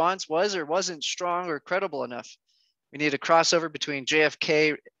Biden's response was or wasn't strong or credible enough. We need a crossover between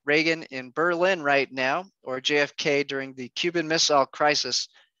JFK, Reagan in Berlin right now, or JFK during the Cuban Missile Crisis.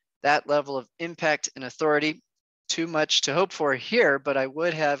 That level of impact and authority, too much to hope for here, but I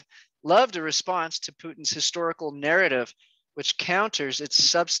would have loved a response to Putin's historical narrative, which counters its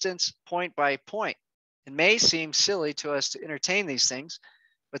substance point by point. It may seem silly to us to entertain these things,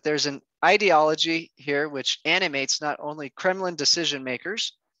 but there's an ideology here which animates not only Kremlin decision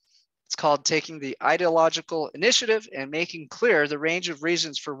makers. It's called taking the ideological initiative and making clear the range of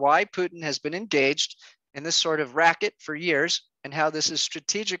reasons for why Putin has been engaged in this sort of racket for years and how this is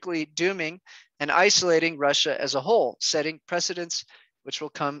strategically dooming and isolating Russia as a whole, setting precedents which will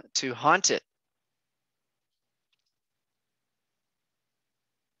come to haunt it.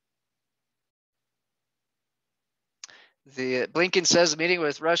 The Blinken says the meeting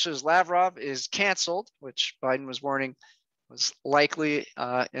with Russia's Lavrov is canceled, which Biden was warning was likely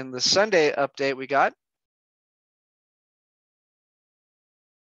in the Sunday update we got.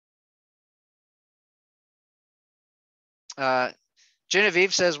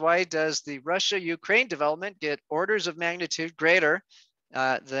 Genevieve says, why does the Russia-Ukraine development get orders of magnitude greater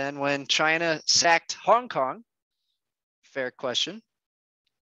than when China sacked Hong Kong? Fair question.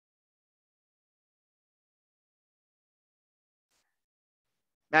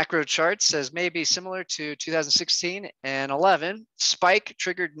 Macro chart says maybe similar to 2016 and 11. Spike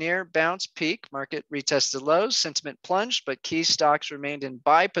triggered near bounce peak. Market retested lows. Sentiment plunged, but key stocks remained in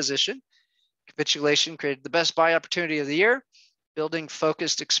buy position. Capitulation created the best buy opportunity of the year. Building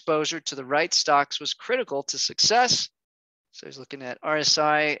focused exposure to the right stocks was critical to success. So he's looking at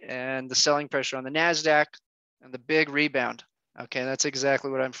RSI and the selling pressure on the NASDAQ and the big rebound. Okay, that's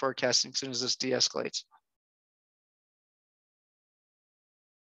exactly what I'm forecasting as soon as this de-escalates.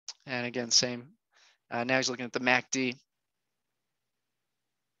 And again, same. Now he's looking at the MACD.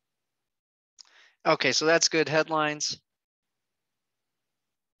 Okay, so that's good headlines.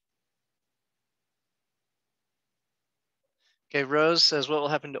 Okay, Rose says, what will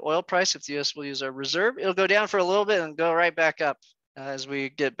happen to oil price if the US will use our reserve? It'll go down for a little bit and go right back up as we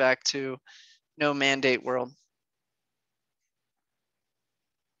get back to no mandate world.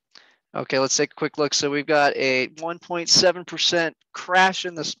 Okay, let's take a quick look. So we've got a 1.7% crash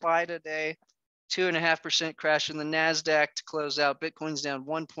in the SPY today, 2.5% crash in the NASDAQ to close out. Bitcoin's down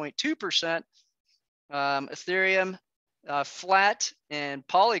 1.2%. Ethereum flat, and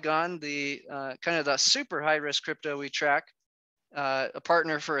Polygon, the kind of the super high risk crypto we track, a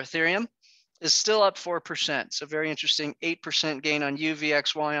partner for Ethereum, is still up 4%. So very interesting, 8% gain on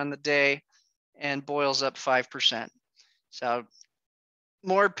UVXY on the day, and Boyle's up 5%. So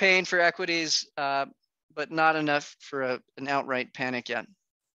more pain for equities, but not enough for an outright panic yet.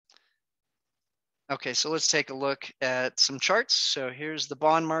 Okay, so let's take a look at some charts. So here's the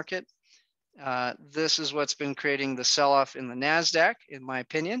bond market. This is what's been creating the sell-off in the NASDAQ, in my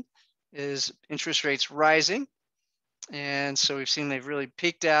opinion, is interest rates rising. And so we've seen they've really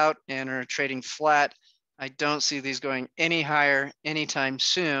peaked out and are trading flat. I don't see these going any higher anytime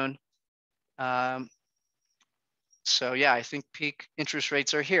soon. So yeah, I think peak interest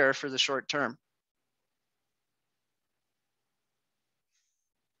rates are here for the short term.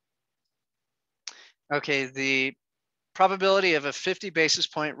 Okay, the probability of a 50 basis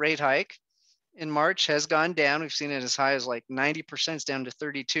point rate hike in March has gone down. We've seen it as high as like 90%, it's down to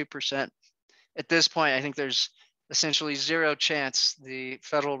 32%. At this point, I think there's essentially zero chance the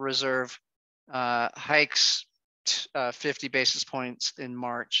Federal Reserve hikes 50 basis points in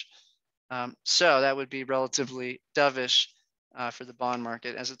March. So that would be relatively dovish for the bond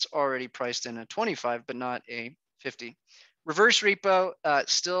market, as it's already priced in a 25, but not a 50. Reverse repo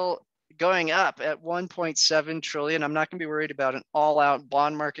still going up at 1.7 trillion. I'm not going to be worried about an all-out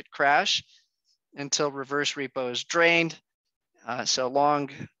bond market crash until reverse repo is drained. So long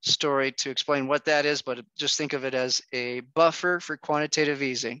story to explain what that is, but just think of it as a buffer for quantitative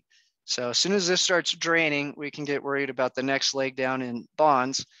easing. So as soon as this starts draining, we can get worried about the next leg down in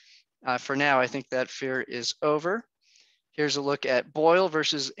bonds. For now, I think that fear is over. Here's a look at Boyle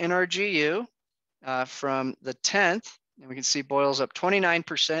versus NRGU from the 10th. And we can see Boyle's up 29%,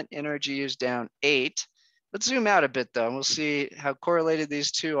 NRGU's down 8%. Let's zoom out a bit though, and we'll see how correlated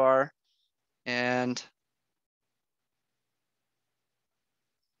these two are. And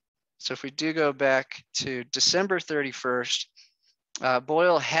so if we do go back to December 31st,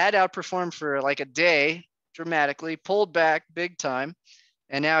 Boyle had outperformed for like a day dramatically, pulled back big time,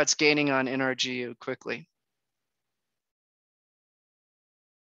 and now it's gaining on NRGU quickly.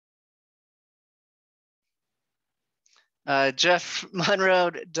 Jeff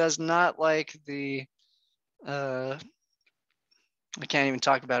Monroe does not like the, I can't even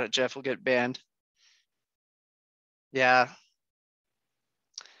talk about it, Jeff will get banned. Yeah.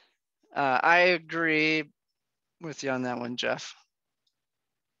 I agree with you on that one, Jeff.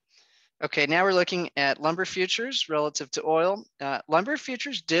 Okay, now we're looking at lumber futures relative to oil. Lumber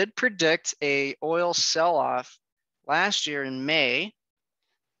futures did predict a oil sell-off last year in May,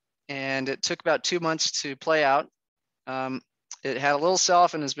 and it took about 2 months to play out. it had a little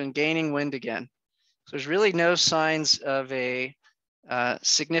sell-off and has been gaining wind again. So there's really no signs of a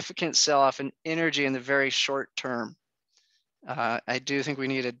significant sell-off in energy in the very short term. I do think we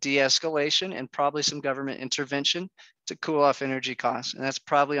need a de-escalation and probably some government intervention to cool off energy costs. And that's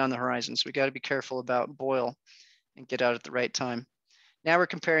probably on the horizon. So we got to be careful about BOIL and get out at the right time. Now we're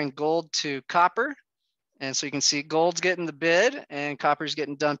comparing gold to copper. And so you can see gold's getting the bid and copper's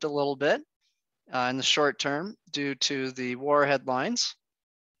getting dumped a little bit in the short term due to the war headlines.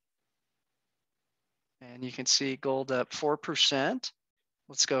 And you can see gold up 4%.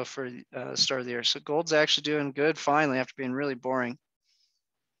 Let's go for the start of the year. So gold's actually doing good finally after being really boring.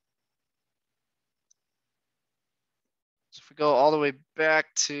 So if we go all the way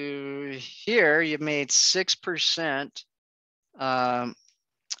back to here, you made 6% on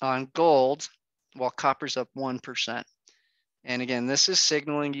gold, while copper's up 1%. And again, this is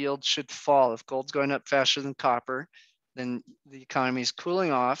signaling yield should fall. If gold's going up faster than copper, then the economy is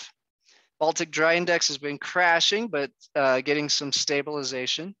cooling off. Baltic Dry Index has been crashing, but getting some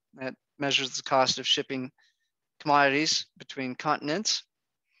stabilization. That measures the cost of shipping commodities between continents.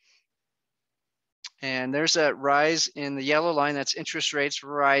 And there's that rise in the yellow line, that's interest rates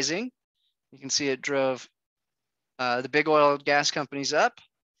rising. You can see it drove the big oil and gas companies up,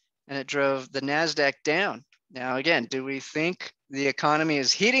 and it drove the NASDAQ down. Now, again, do we think the economy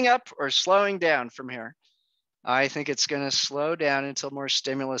is heating up or slowing down from here? I think it's going to slow down until more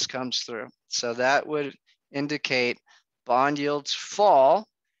stimulus comes through. So that would indicate bond yields fall.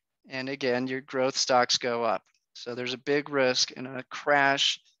 And again, your growth stocks go up. So there's a big risk in a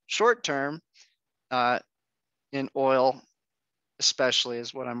crash short term in oil, especially,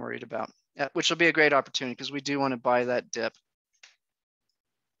 is what I'm worried about, which will be a great opportunity because we do want to buy that dip.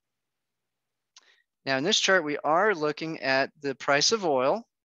 Now in this chart, we are looking at the price of oil.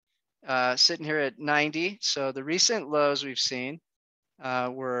 Sitting here at 90. So the recent lows we've seen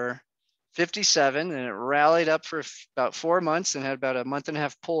were 57, and it rallied up for about 4 months and had about a month and a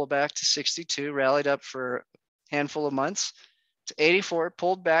half pullback to 62, rallied up for a handful of months to 84,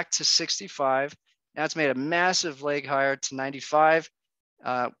 pulled back to 65. Now it's made a massive leg higher to 95.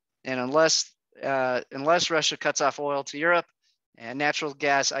 And unless Russia cuts off oil to Europe and natural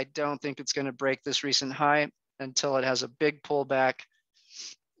gas, I don't think it's going to break this recent high until it has a big pullback.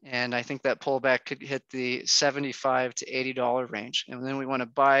 And I think that pullback could hit the $75 to $80 range. And then we want to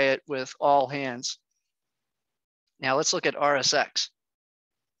buy it with all hands. Now let's look at RSX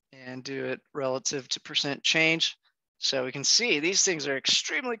and do it relative to percent change. So we can see these things are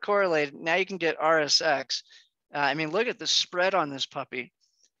extremely correlated. Now you can get RSX. I mean, look at the spread on this puppy.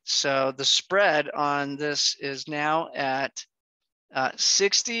 So the spread on this is now at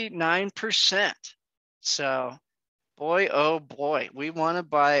 69%. So boy, oh boy, we want to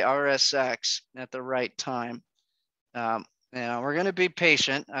buy RSX at the right time. Now we're going to be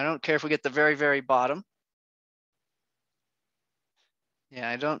patient. I don't care if we get the very, very bottom. Yeah,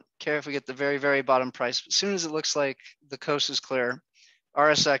 I don't care if we get the very, very bottom price. As soon as it looks like the coast is clear,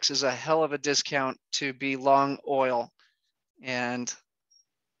 RSX is a hell of a discount to be long oil. And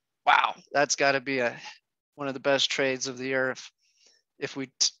wow, that's got to be one of the best trades of the year if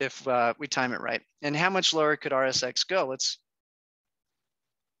we time it right. And how much lower could RSX go? Let's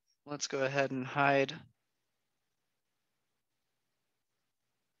go ahead and hide.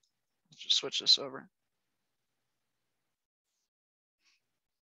 Let's just switch this over.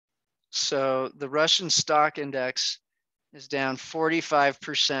 So the Russian stock index is down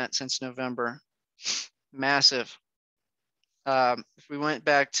 45% since November. Massive. If we went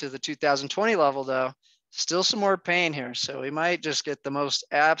back to the 2020 level though, still some more pain here. So we might just get the most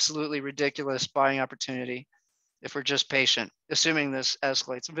absolutely ridiculous buying opportunity if we're just patient, assuming this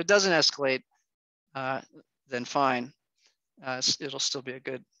escalates. If it doesn't escalate, then fine. It'll still be a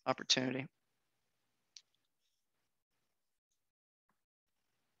good opportunity.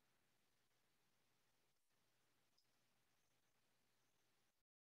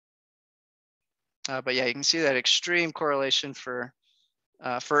 But yeah, you can see that extreme correlation for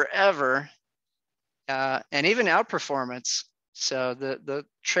forever. And even outperformance. So the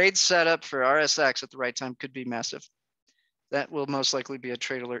trade setup for RSX at the right time could be massive. That will most likely be a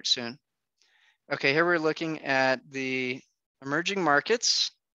trade alert soon. Okay, here we're looking at the emerging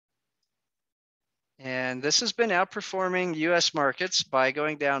markets. And this has been outperforming US markets by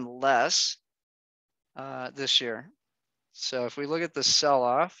going down less this year. So if we look at the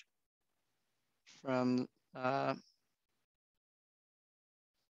sell-off from let's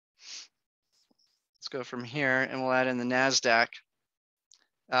go from here and we'll add in the NASDAQ.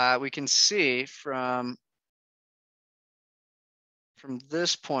 We can see from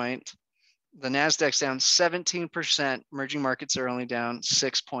this point The NASDAQ's down 17%. Emerging markets are only down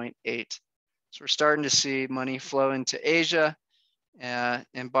 6.8. So we're starting to see money flow into Asia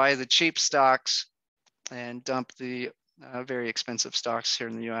and buy the cheap stocks and dump the very expensive stocks here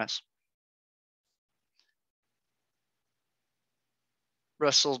in the US.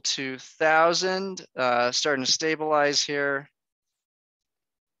 Russell 2000 starting to stabilize here.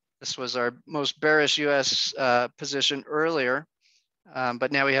 This was our most bearish US position earlier,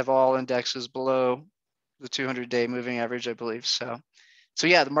 but now we have all indexes below the 200-day moving average, I believe. So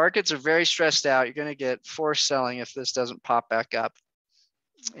yeah, the markets are very stressed out. You're going to get forced selling if this doesn't pop back up.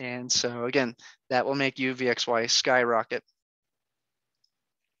 And so again, that will make UVXY skyrocket.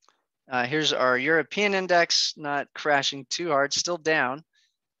 Here's our European index, not crashing too hard, still down.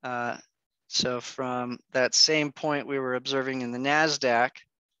 So from that same point we were observing in the NASDAQ,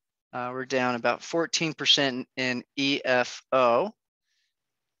 we're down about 14% in EFO.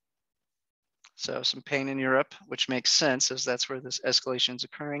 So some pain in Europe, which makes sense as that's where this escalation is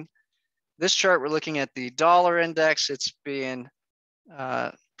occurring. This chart, we're looking at the dollar index. It's being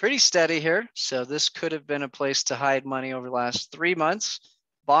pretty steady here. So this could have been a place to hide money over the last 3 months.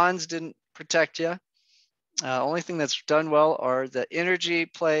 Bonds didn't protect you. Only thing that's done well are the energy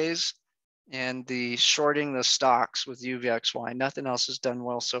plays and the shorting the stocks with UVXY. Nothing else has done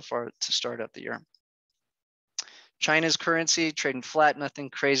well so far to start out the year. China's currency trading flat, nothing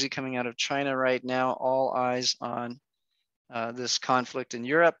crazy coming out of China right now. All eyes on this conflict in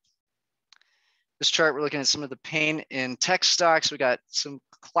Europe. This chart, we're looking at some of the pain in tech stocks. We got some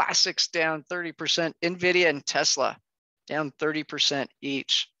classics down 30%, NVIDIA and Tesla down 30%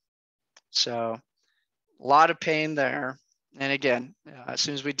 each. So a lot of pain there. And again, as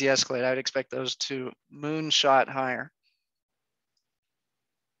soon as we de-escalate, I'd expect those to moonshot higher.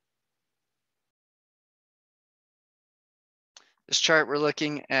 This chart, we're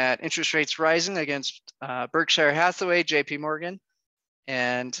looking at interest rates rising against Berkshire Hathaway, JP Morgan,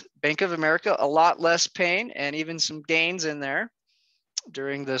 and Bank of America. A lot less pain and even some gains in there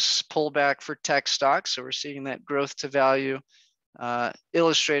during this pullback for tech stocks. So we're seeing that growth to value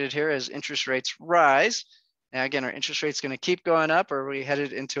illustrated here as interest rates rise. Now again, are interest rates going to keep going up, or are we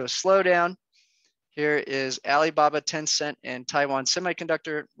headed into a slowdown? Here is Alibaba, Tencent, and Taiwan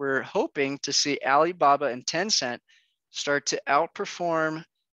Semiconductor. We're hoping to see Alibaba and Tencent start to outperform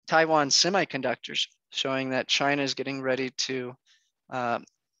Taiwan Semiconductors, showing that China is getting ready to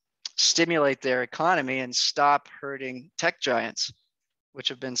stimulate their economy and stop hurting tech giants, which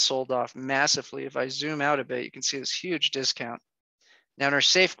have been sold off massively. If I zoom out a bit, you can see this huge discount. Now in our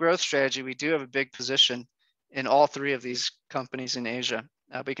safe growth strategy, we do have a big position in all three of these companies in Asia.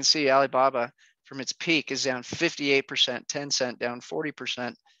 But you can see Alibaba from its peak is down 58%, Tencent down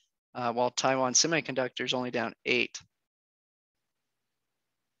 40%, while Taiwan Semiconductor is only down 8%.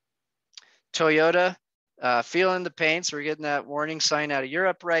 Toyota, feeling the pain, so we're getting that warning sign out of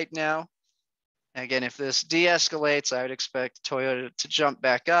Europe right now. Again, if this de-escalates, I would expect Toyota to jump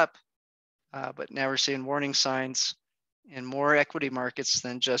back up, but now we're seeing warning signs in more equity markets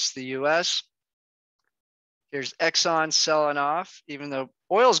than just the US. Here's Exxon selling off, even though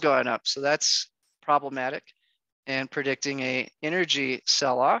oil's going up, so that's problematic, and predicting a energy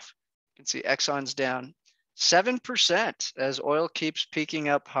sell-off. You can see Exxon's down 7% as oil keeps peaking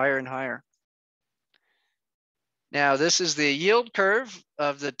up higher and higher. Now, this is the yield curve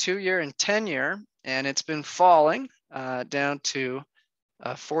of the 2-year and 10-year, and it's been falling down to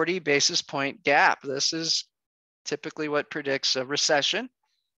a 40 basis point gap. This is typically what predicts a recession.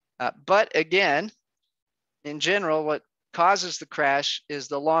 But again, in general, what causes the crash is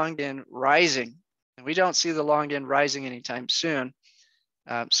the long end rising. And we don't see the long end rising anytime soon.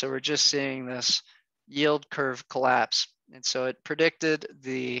 So we're just seeing this yield curve collapse. And so it predicted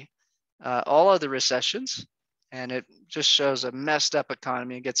all of the recessions, and it just shows a messed up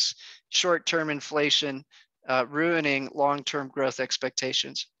economy. It gets short-term inflation, ruining long-term growth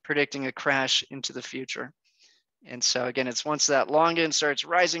expectations, predicting a crash into the future. And so again, it's once that long end starts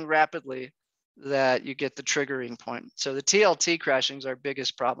rising rapidly that you get the triggering point. So the TLT crashing is our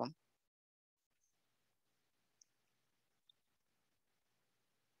biggest problem.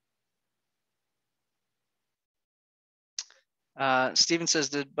 Steven says,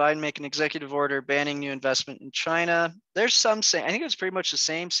 did Biden make an executive order banning new investment in China? There's some saying, I think it's pretty much the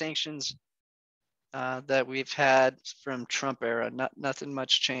same sanctions that we've had from Trump era. Nothing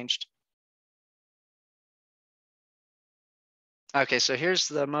much changed. Okay, so here's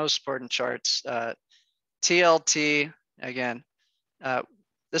the most important charts. TLT, again,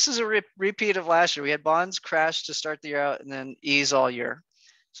 this is a repeat of last year. We had bonds crash to start the year out and then ease all year.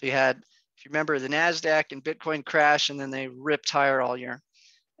 So you had, if you remember, the NASDAQ and Bitcoin crash, and then they ripped higher all year.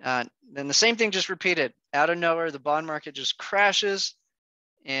 Then the same thing just repeated. Out of nowhere, the bond market just crashes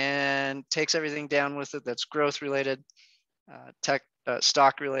and takes everything down with it that's growth related, tech,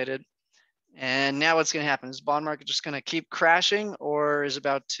 stock related. And now what's going to happen? Is the bond market just going to keep crashing, or is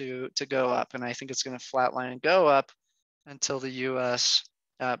about to go up? And I think it's going to flatline and go up until the US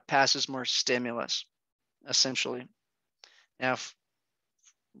passes more stimulus, essentially. Now,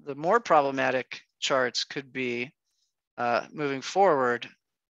 the more problematic charts could be moving forward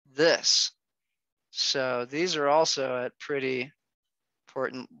this. So these are also at pretty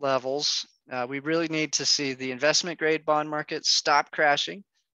important levels. We really need to see the investment grade bond market stop crashing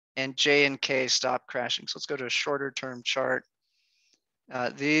and J and K stop crashing. So let's go to a shorter term chart.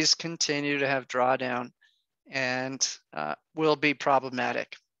 These continue to have drawdown and will be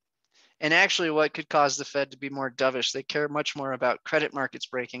problematic. And actually what could cause the Fed to be more dovish, they care much more about credit markets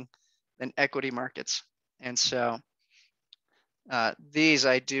breaking than equity markets. And so these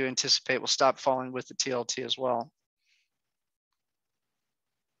I do anticipate will stop falling with the TLT as well.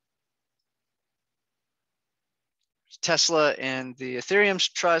 Tesla and the Ethereum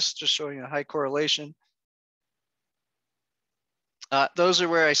trust, just showing a high correlation. Those are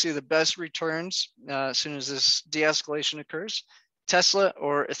where I see the best returns as soon as this de-escalation occurs. Tesla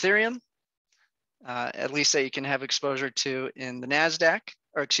or Ethereum, at least that you can have exposure to in the NASDAQ,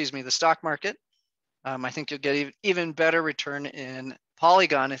 or excuse me, the stock market. I think you'll get even better return in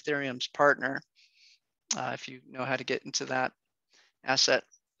Polygon, Ethereum's partner, if you know how to get into that asset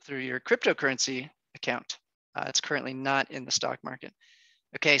through your cryptocurrency account. It's currently not in the stock market.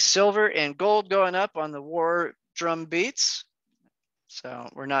 Okay, silver and gold going up on the war drum beats. So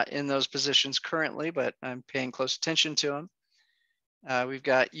we're not in those positions currently, but I'm paying close attention to them. We've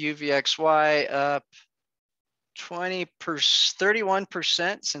got UVXY up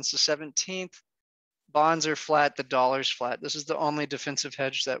 31% since the 17th. Bonds are flat, the dollar's flat. This is the only defensive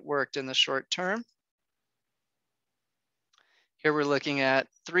hedge that worked in the short term. Here we're looking at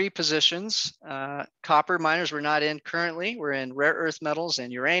 3 positions. Copper miners we're not in currently. We're in rare earth metals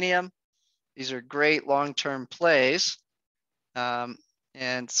and uranium. These are great long-term plays.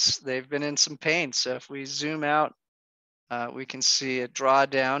 And they've been in some pain. So if we zoom out, we can see a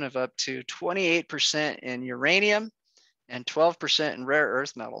drawdown of up to 28% in uranium and 12% in rare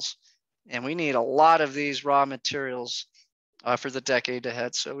earth metals. And we need a lot of these raw materials for the decade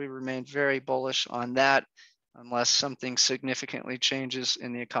ahead. So we remain very bullish on that unless something significantly changes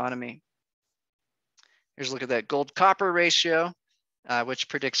in the economy. Here's a look at that gold copper ratio, which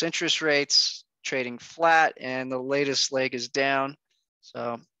predicts interest rates trading flat, and the latest leg is down.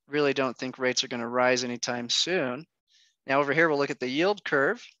 So really don't think rates are going to rise anytime soon. Now over here, we'll look at the yield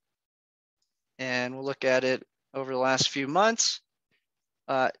curve, and we'll look at it over the last few months.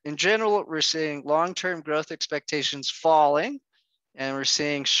 In general, we're seeing long-term growth expectations falling, and we're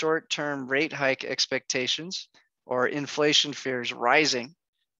seeing short-term rate hike expectations or inflation fears rising.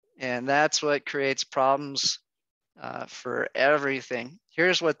 And that's what creates problems for everything.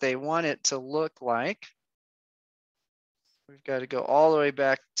 Here's what they want it to look like. We've got to go all the way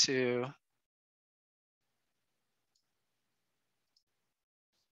back to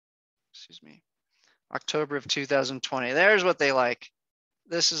October of 2020. There's what they like.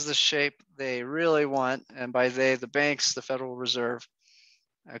 This is the shape they really want. And by they, the banks, the Federal Reserve.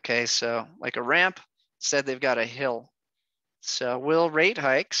 Okay, so like a ramp, instead they've got a hill. So will rate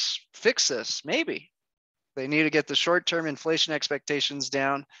hikes fix this? Maybe. They need to get the short-term inflation expectations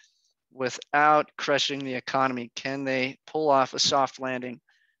down without crushing the economy. Can they pull off a soft landing?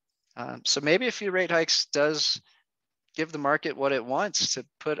 So maybe a few rate hikes does give the market what it wants to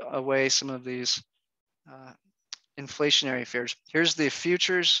put away some of these inflationary fears. Here's the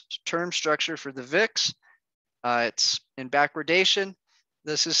futures term structure for the VIX. It's in backwardation.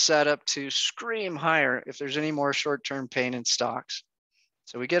 This is set up to scream higher if there's any more short-term pain in stocks.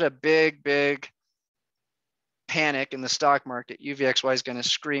 So we get a big panic in the stock market, UVXY is going to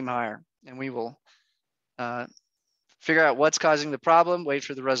scream higher, and we will figure out what's causing the problem, wait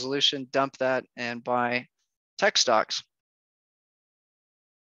for the resolution, dump that, and buy tech stocks.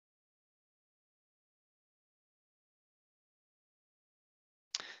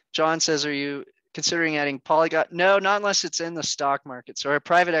 John says, are you considering adding Polygon? No, not unless it's in the stock market. So our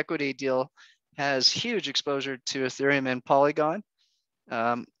private equity deal has huge exposure to Ethereum and Polygon.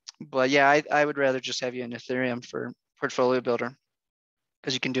 But yeah, I would rather just have you in Ethereum for portfolio builder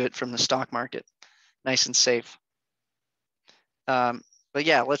because you can do it from the stock market, nice and safe. But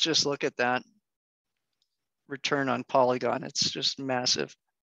yeah, let's just look at that return on Polygon. It's just massive.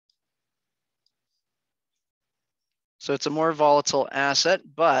 So it's a more volatile asset,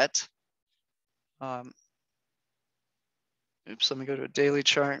 but Oops, let me go to a daily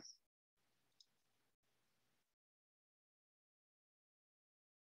chart.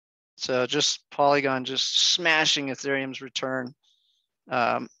 So just Polygon just smashing Ethereum's return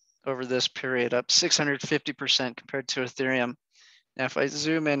over this period, up 650% compared to Ethereum. Now, if I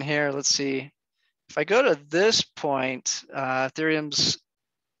zoom in here, let's see. If I go to this point, Ethereum's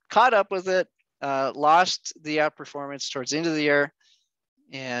caught up with it, lost the outperformance towards the end of the year.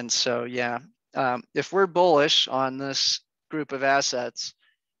 And so, yeah, if we're bullish on this group of assets,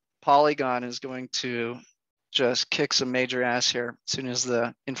 Polygon is going to just kick some major ass here as soon as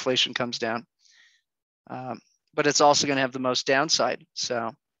the inflation comes down. But it's also going to have the most downside.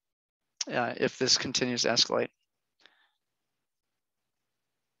 So if this continues to escalate.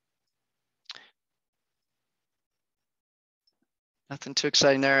 Nothing too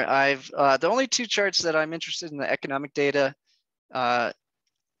exciting there. The only two charts that I'm interested in the economic data, because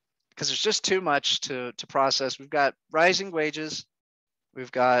there's just too much to process. We've got rising wages,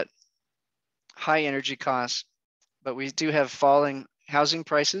 we've got high energy costs, but we do have falling housing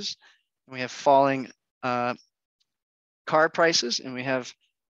prices, and we have falling car prices, and we have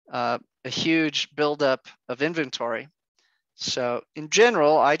a huge buildup of inventory. So in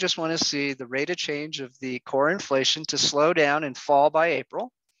general, I just want to see the rate of change of the core inflation to slow down and fall by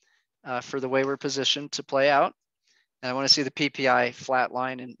April for the way we're positioned to play out. And I want to see the PPI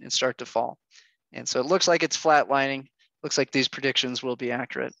flatline and start to fall. And so it looks like it's flatlining. Looks like these predictions will be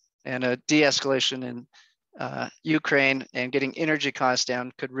accurate. And a de-escalation in Ukraine and getting energy costs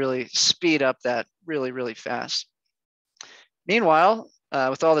down could really speed up that really, really fast. Meanwhile,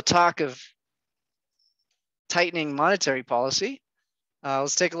 with all the talk of tightening monetary policy,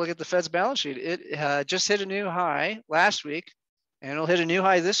 let's take a look at the Fed's balance sheet. It just hit a new high last week, and it'll hit a new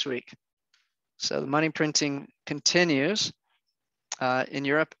high this week. So the money printing continues in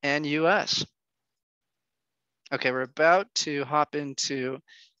Europe and US. Okay, we're about to hop into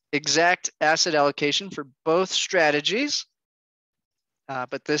exact asset allocation for both strategies.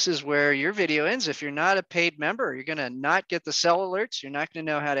 But this is where your video ends. If you're not a paid member, you're gonna not get the sell alerts. You're not gonna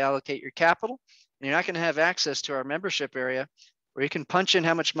know how to allocate your capital. And you're not gonna have access to our membership area where you can punch in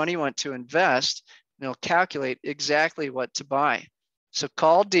how much money you want to invest, and it'll calculate exactly what to buy. So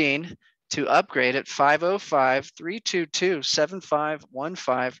call Dean to upgrade at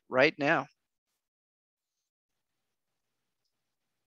 505-322-7515 right now.